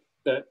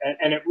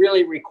 And it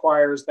really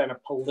requires then a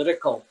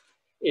political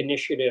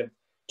initiative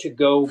to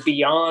go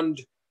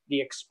beyond the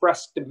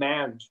express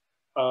demand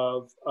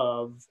of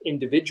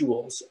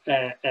individuals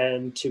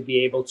and to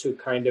be able to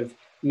kind of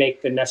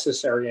make the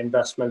necessary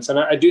investments. And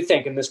I do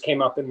think, and this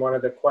came up in one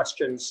of the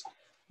questions,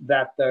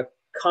 that the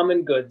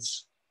common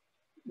goods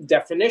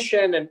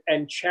definition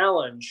and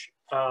challenge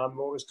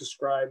what was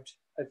described,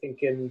 I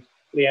think, in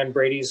Leanne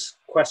Brady's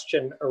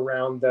question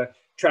around the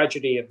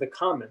tragedy of the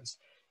commons,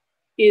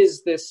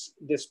 is this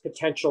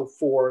potential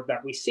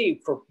that we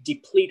see for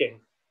depleting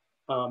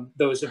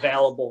those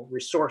available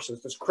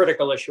resources, this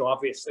critical issue,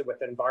 obviously,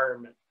 with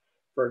environment,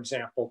 for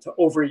example, to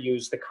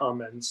overuse the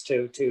commons,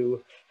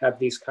 to have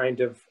these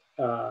kind of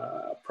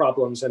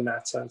problems in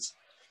that sense.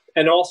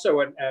 And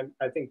also, and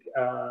I think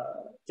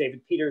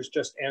David Peters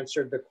just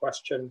answered the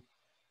question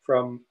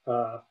from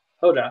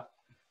Hoda,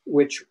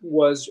 which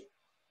was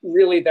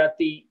really that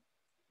the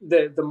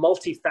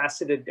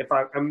multifaceted,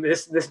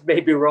 this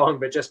may be wrong,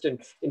 but just in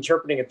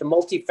interpreting it, the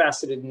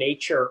multifaceted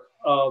nature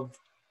of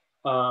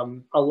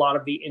a lot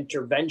of the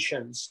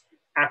interventions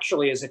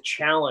actually is a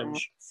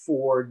challenge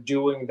for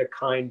doing the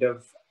kind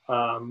of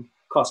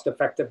cost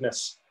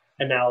effectiveness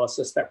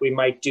analysis that we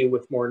might do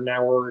with more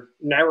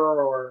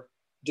narrower,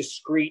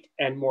 discrete,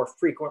 and more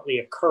frequently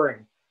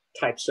occurring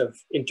types of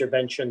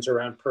interventions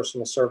around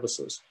personal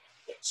services.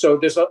 So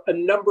there's a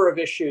number of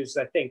issues,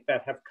 I think,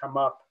 that have come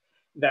up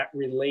that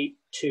relate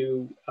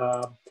to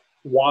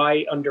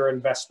why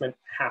underinvestment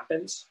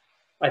happens.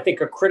 I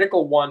think a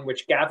critical one,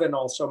 which Gavin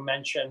also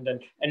mentioned,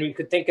 and we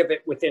could think of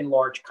it within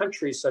large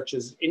countries such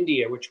as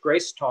India, which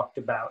Grace talked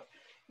about,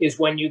 is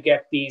when you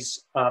get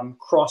these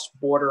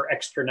cross-border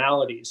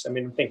externalities. I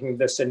mean, I'm thinking of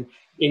this in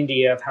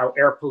India, of how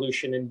air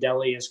pollution in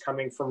Delhi is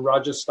coming from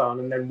Rajasthan,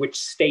 and then which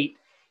state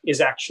is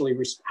actually,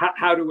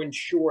 how to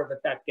ensure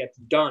that that gets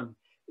done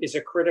is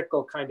a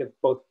critical kind of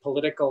both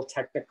political,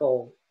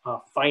 technical,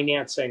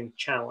 financing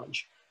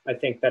challenge, I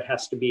think, that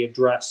has to be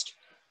addressed.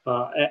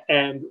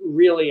 And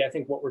really, I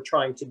think what we're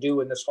trying to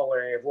do in this whole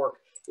area of work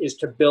is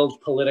to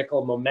build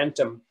political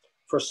momentum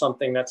for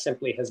something that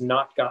simply has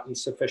not gotten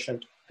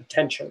sufficient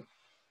attention.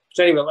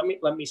 So anyway,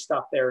 let me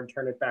stop there and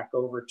turn it back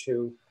over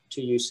to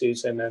you,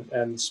 Susan,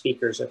 and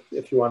speakers,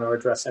 if you want to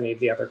address any of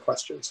the other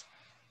questions.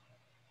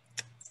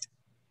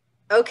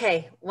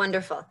 Okay,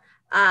 wonderful.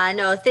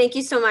 No, thank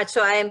you so much.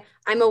 So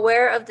I'm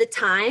aware of the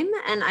time,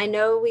 and I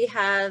know we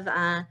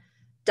have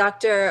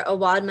Dr.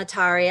 Awad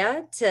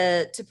Mataria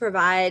to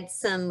provide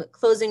some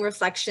closing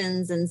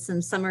reflections and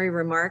some summary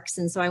remarks.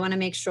 And so I want to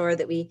make sure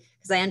that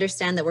because I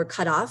understand that we're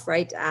cut off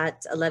right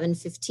at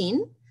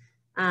 11:15.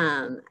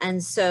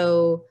 And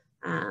so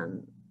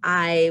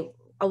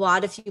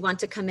Awad, if you want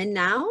to come in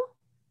now,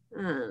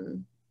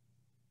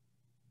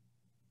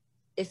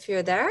 if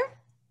you're there.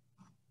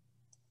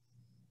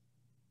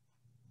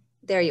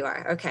 There you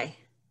are, okay.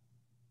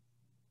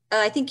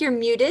 I think you're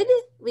muted.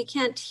 We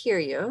can't hear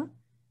you.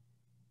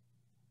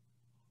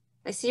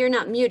 I see you're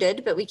not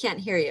muted, but we can't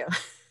hear you.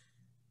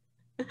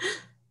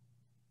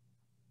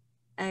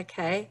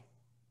 Okay.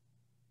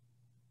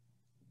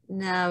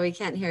 No, we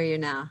can't hear you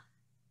now.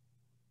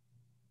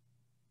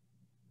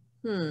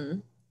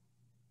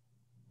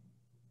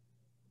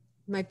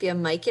 Might be a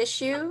mic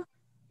issue.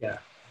 Yeah,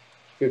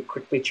 you could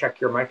quickly check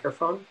your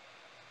microphone.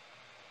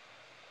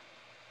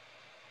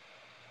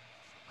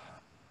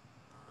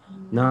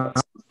 No,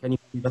 can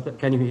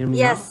you hear me?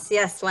 Yes, now?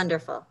 yes,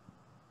 wonderful.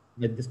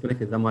 I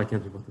disconnected the mic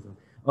and remote.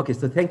 Okay,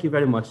 so thank you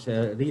very much.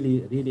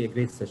 Really a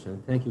great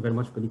session. Thank you very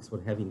much, colleagues,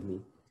 for having me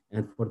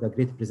and for the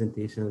great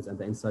presentations and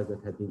the insights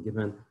that have been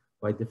given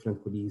by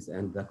different colleagues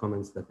and the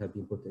comments that have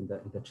been put in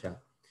the chat.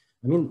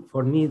 I mean,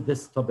 for me,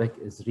 this topic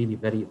is really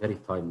very, very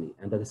timely,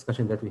 and the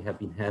discussion that we have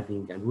been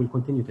having and will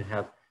continue to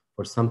have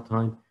for some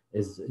time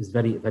is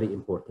very, very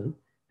important.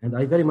 And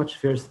I very much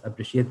first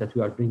appreciate that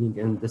we are bringing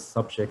in this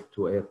subject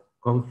to a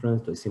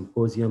conference, to a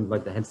symposium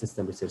like the Health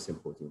System Research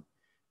Symposium,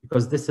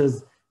 because this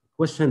is a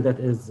question that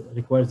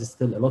requires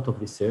still a lot of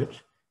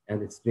research,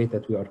 and it's great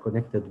that we are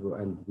connected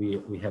and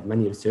we have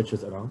many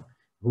researchers around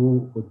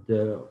who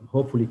would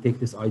hopefully take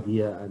this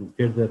idea and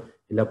further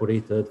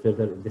elaborate it,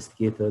 further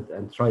investigate it,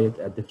 and try it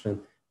at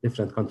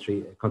different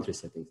country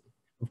settings.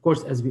 Of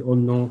course, as we all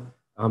know,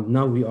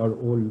 now we are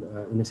all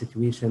in a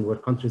situation where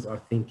countries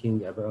are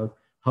thinking about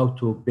how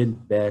to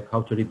build back,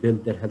 how to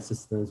rebuild their health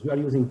systems. We are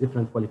using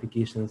different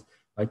qualifications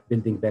like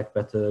building back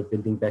better,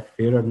 building back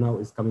fairer now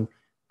is coming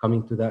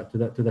to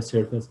the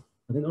surface.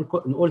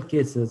 But in all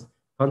cases,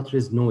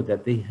 countries know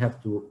that they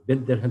have to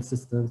build their health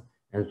systems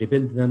and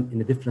rebuild them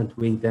in a different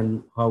way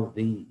than how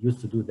they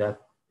used to do that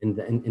in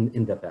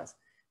the past.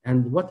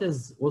 And what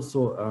is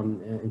also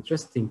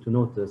interesting to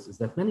notice is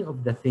that many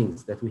of the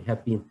things that we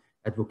have been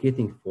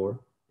advocating for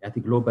at a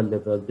global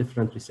level,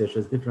 different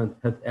researchers, different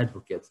health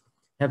advocates,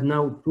 have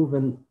now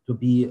proven to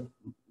be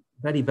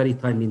very, very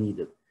timely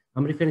needed.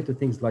 I'm referring to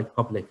things like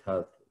public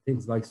health,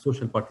 things like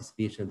social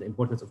participation, the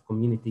importance of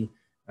community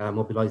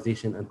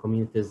mobilization and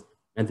communities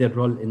and their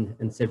role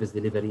in service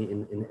delivery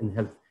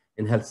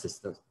in health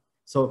systems.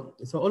 So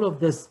all of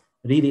this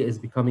really is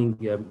becoming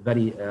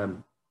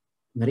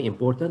very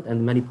important,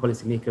 and many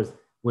policymakers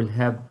will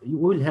have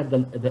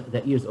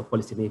the ears of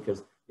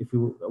policymakers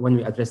when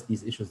we address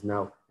these issues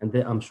now, and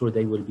I'm sure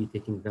they will be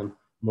taking them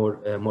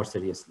more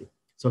seriously.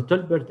 So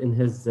Tolbert in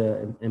his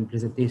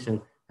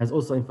presentation has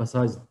also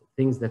emphasized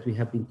things that we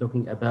have been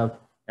talking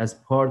about as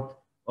part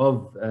of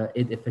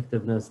aid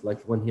effectiveness,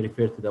 like when he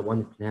referred to the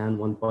one plan,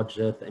 one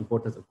budget, the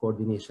importance of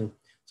coordination.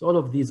 So all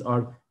of these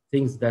are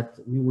things that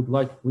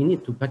we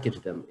need to package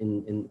them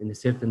in a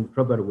certain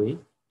proper way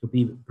to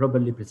be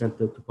properly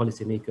presented to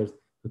policymakers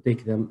to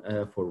take them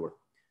forward.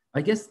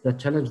 I guess the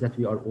challenge that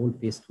we are all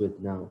faced with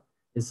now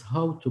is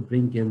how to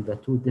bring in the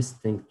two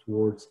distinct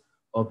words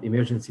of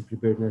emergency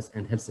preparedness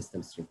and health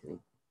system strengthening.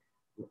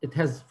 It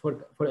has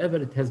forever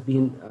it has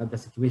been the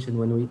situation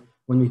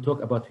when we talk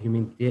about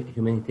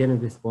humanitarian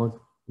response,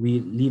 we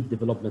leave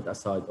development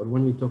aside, or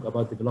when we talk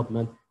about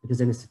development, it is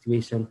in a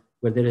situation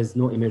where there is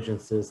no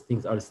emergencies,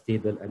 things are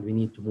stable, and we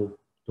need to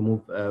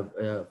move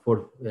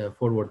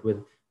forward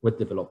with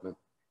development.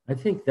 I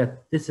think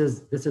that this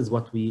is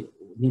what we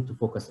need to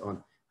focus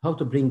on, how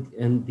to bring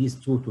in these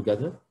two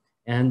together.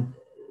 And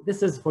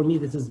this is, for me,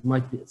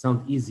 might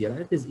sound easier.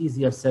 It is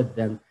easier said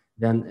than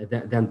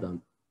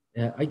done.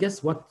 I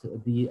guess what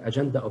the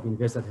agenda of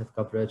universal health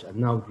coverage and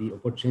now the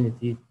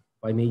opportunity,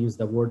 if I may use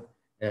the word,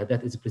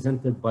 that is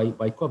presented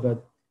by COVID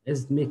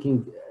is making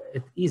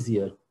it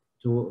easier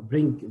to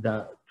bring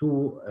the two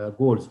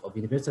goals of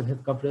universal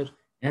health coverage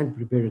and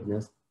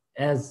preparedness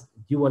as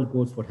dual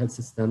goals for health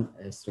system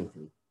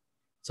strengthening.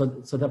 So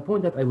the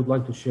point that I would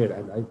like to share,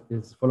 and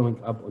is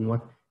following up on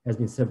what has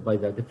been said by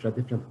the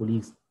different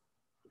colleagues,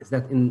 is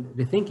that in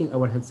rethinking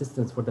our health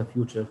systems for the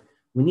future,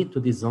 we need to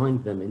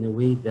design them in a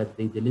way that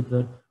they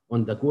deliver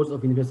on the goals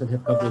of universal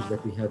health coverage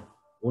that we have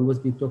always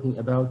been talking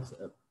about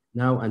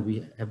now, and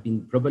we have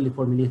been properly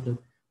formulated,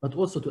 but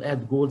also to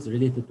add goals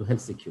related to health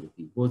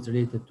security, goals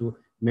related to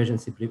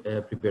emergency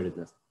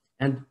preparedness.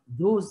 And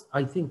those,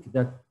 I think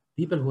that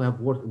people who have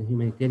worked in a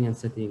humanitarian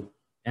setting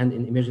and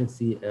in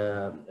emergency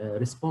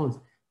response,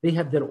 they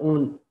have their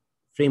own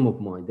frame of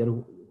mind, their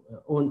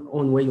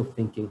own way of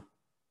thinking.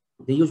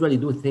 They usually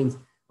do things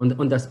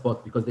on the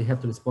spot because they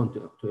have to respond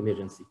to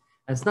emergency.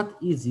 And it's not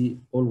easy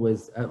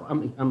always.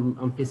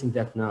 I'm facing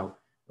that now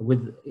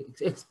with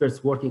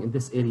experts working in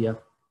this area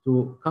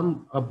to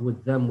come up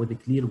with them with the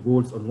clear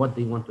goals on what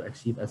they want to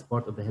achieve as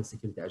part of the health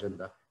security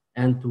agenda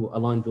and to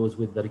align those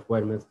with the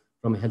requirements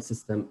from a health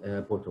system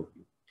point of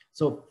view.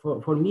 So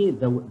for me,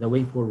 the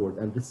way forward,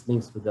 and this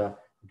links to the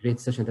great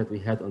session that we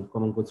had on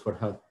common goods for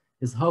health,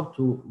 is how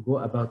to go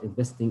about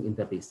investing in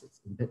the basics,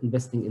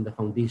 investing in the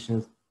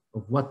foundations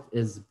of what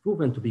is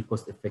proven to be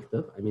cost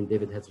effective. I mean,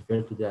 David has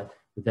referred to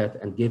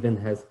that, and Gavin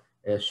has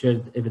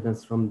shared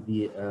evidence from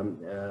the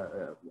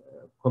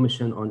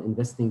Commission on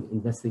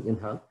investing in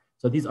health.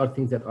 So these are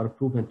things that are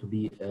proven to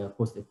be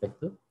cost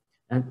effective.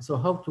 And so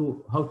how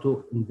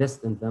to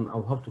invest in them,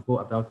 or how to go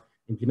about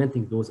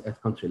implementing those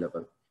at country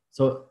level.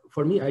 So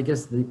for me, I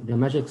guess the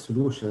magic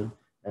solution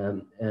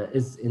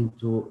is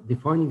into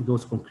defining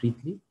those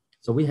concretely.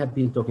 So we have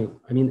been talking,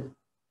 I mean,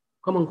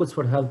 common goods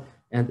for health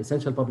and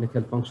essential public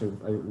health functions,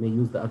 if I may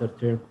use the other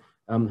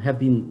term, have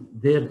been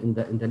there in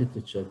the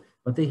literature,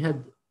 but they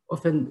had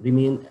often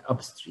remained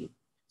upstream.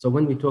 So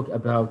when we talk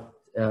about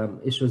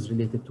issues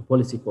related to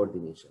policy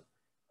coordination,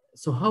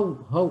 so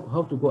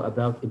how to go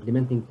about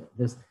implementing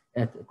this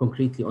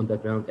concretely on the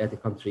ground at a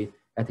country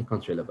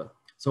level.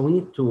 So we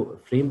need to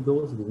frame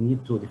those, we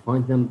need to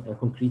define them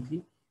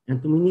concretely,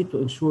 and we need to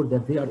ensure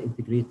that they are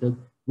integrated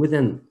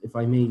within, if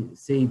I may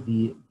say,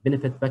 the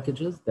benefit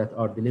packages that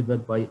are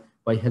delivered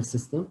by health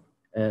system,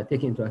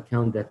 taking into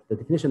account that the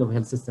definition of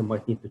health system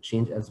might need to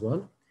change as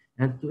well,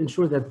 and to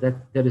ensure that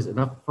there is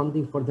enough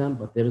funding for them,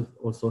 but there is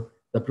also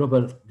the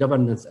proper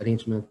governance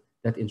arrangement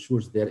that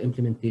ensures their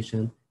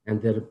implementation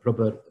and their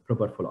proper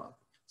follow-up.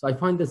 So I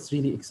find this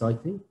really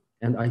exciting,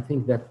 and I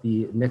think that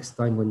the next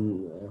time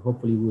when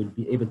hopefully we will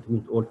be able to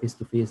meet all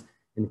face-to-face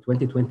in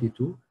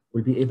 2022,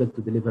 we'll be able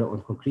to deliver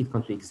on concrete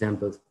country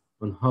examples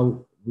on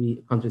how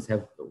countries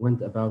have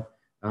went about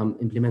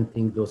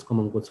implementing those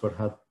common goods for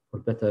health for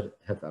better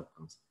health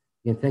outcomes.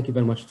 Again, thank you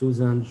very much,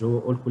 Susan, Joe,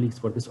 all colleagues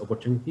for this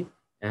opportunity,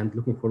 and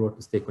looking forward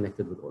to stay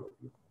connected with all of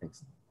you.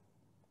 Thanks.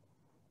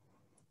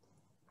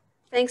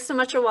 Thanks so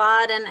much,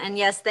 Awad, and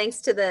yes, thanks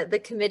to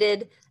the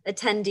committed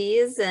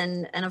attendees,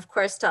 and of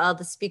course to all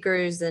the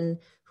speakers and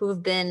who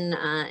have been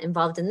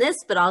involved in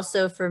this, but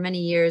also for many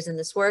years in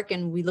this work.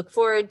 And we look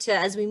forward to,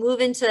 as we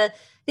move into, I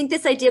think,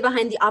 this idea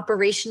behind the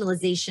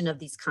operationalization of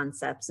these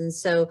concepts. And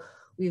so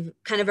we've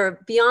kind of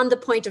are beyond the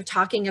point of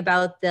talking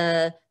about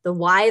the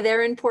why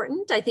they're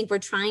important. I think we're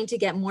trying to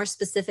get more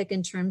specific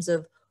in terms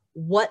of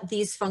what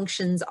these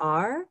functions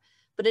are.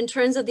 But in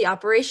terms of the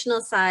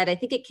operational side, I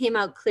think it came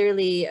out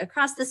clearly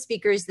across the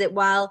speakers that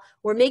while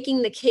we're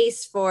making the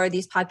case for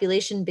these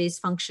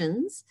population-based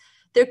functions,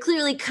 they're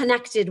clearly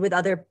connected with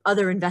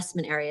other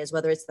investment areas,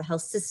 whether it's the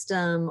health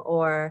system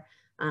or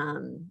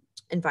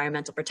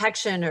environmental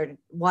protection or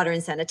water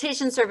and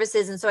sanitation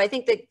services. And so I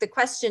think that the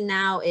question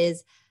now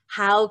is,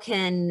 how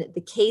can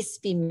the case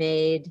be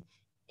made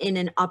in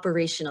an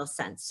operational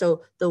sense?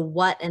 So the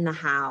what and the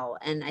how.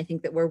 And I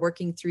think that we're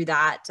working through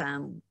that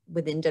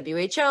within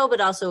WHO, but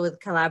also with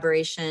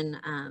collaboration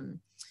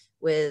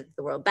with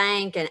the World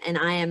Bank and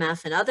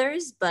IMF and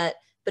others. But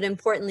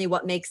importantly,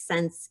 what makes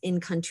sense in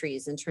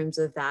countries in terms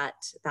of that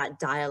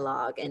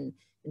dialogue and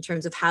in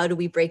terms of how do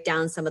we break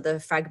down some of the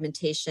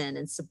fragmentation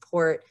and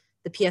support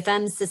the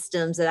PFM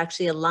systems that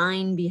actually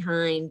align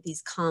behind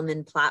these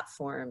common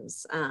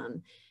platforms.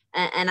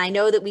 And I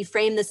know that we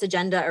frame this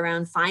agenda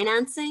around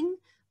financing,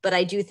 but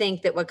I do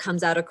think that what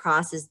comes out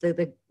across is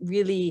the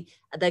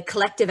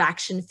collective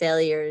action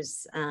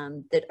failures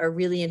that are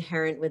really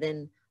inherent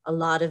within a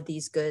lot of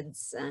these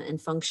goods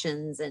and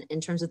functions and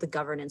in terms of the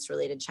governance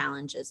related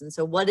challenges. And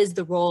so what is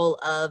the role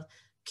of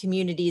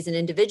communities and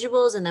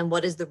individuals? And then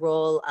what is the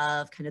role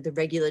of kind of the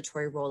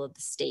regulatory role of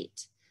the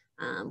state?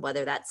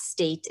 Whether that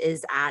state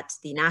is at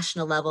the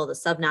national level, the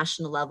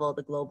subnational level,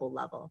 the global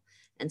level.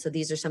 And so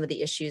these are some of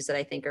the issues that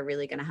I think are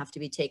really going to have to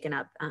be taken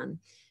up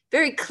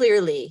very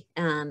clearly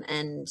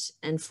and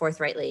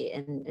forthrightly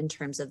in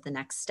terms of the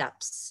next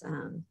steps,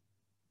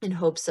 in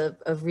hopes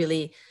of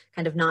really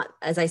kind of not,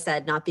 as I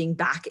said, not being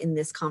back in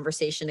this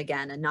conversation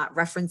again and not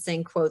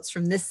referencing quotes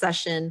from this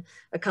session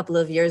a couple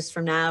of years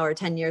from now or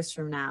 10 years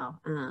from now.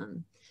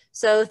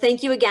 So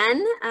thank you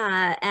again,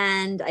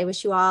 and I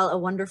wish you all a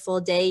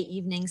wonderful day,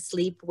 evening,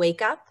 sleep,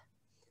 wake up,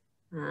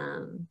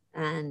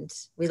 and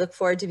we look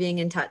forward to being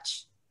in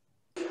touch.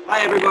 Bye,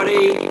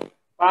 everybody.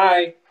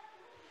 Bye.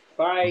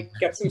 Bye.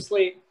 Get some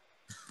sleep.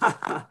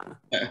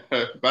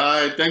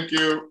 Bye. Thank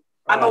you.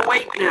 I'm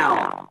awake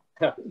now.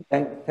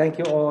 Thank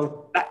you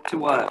all. Back to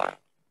work.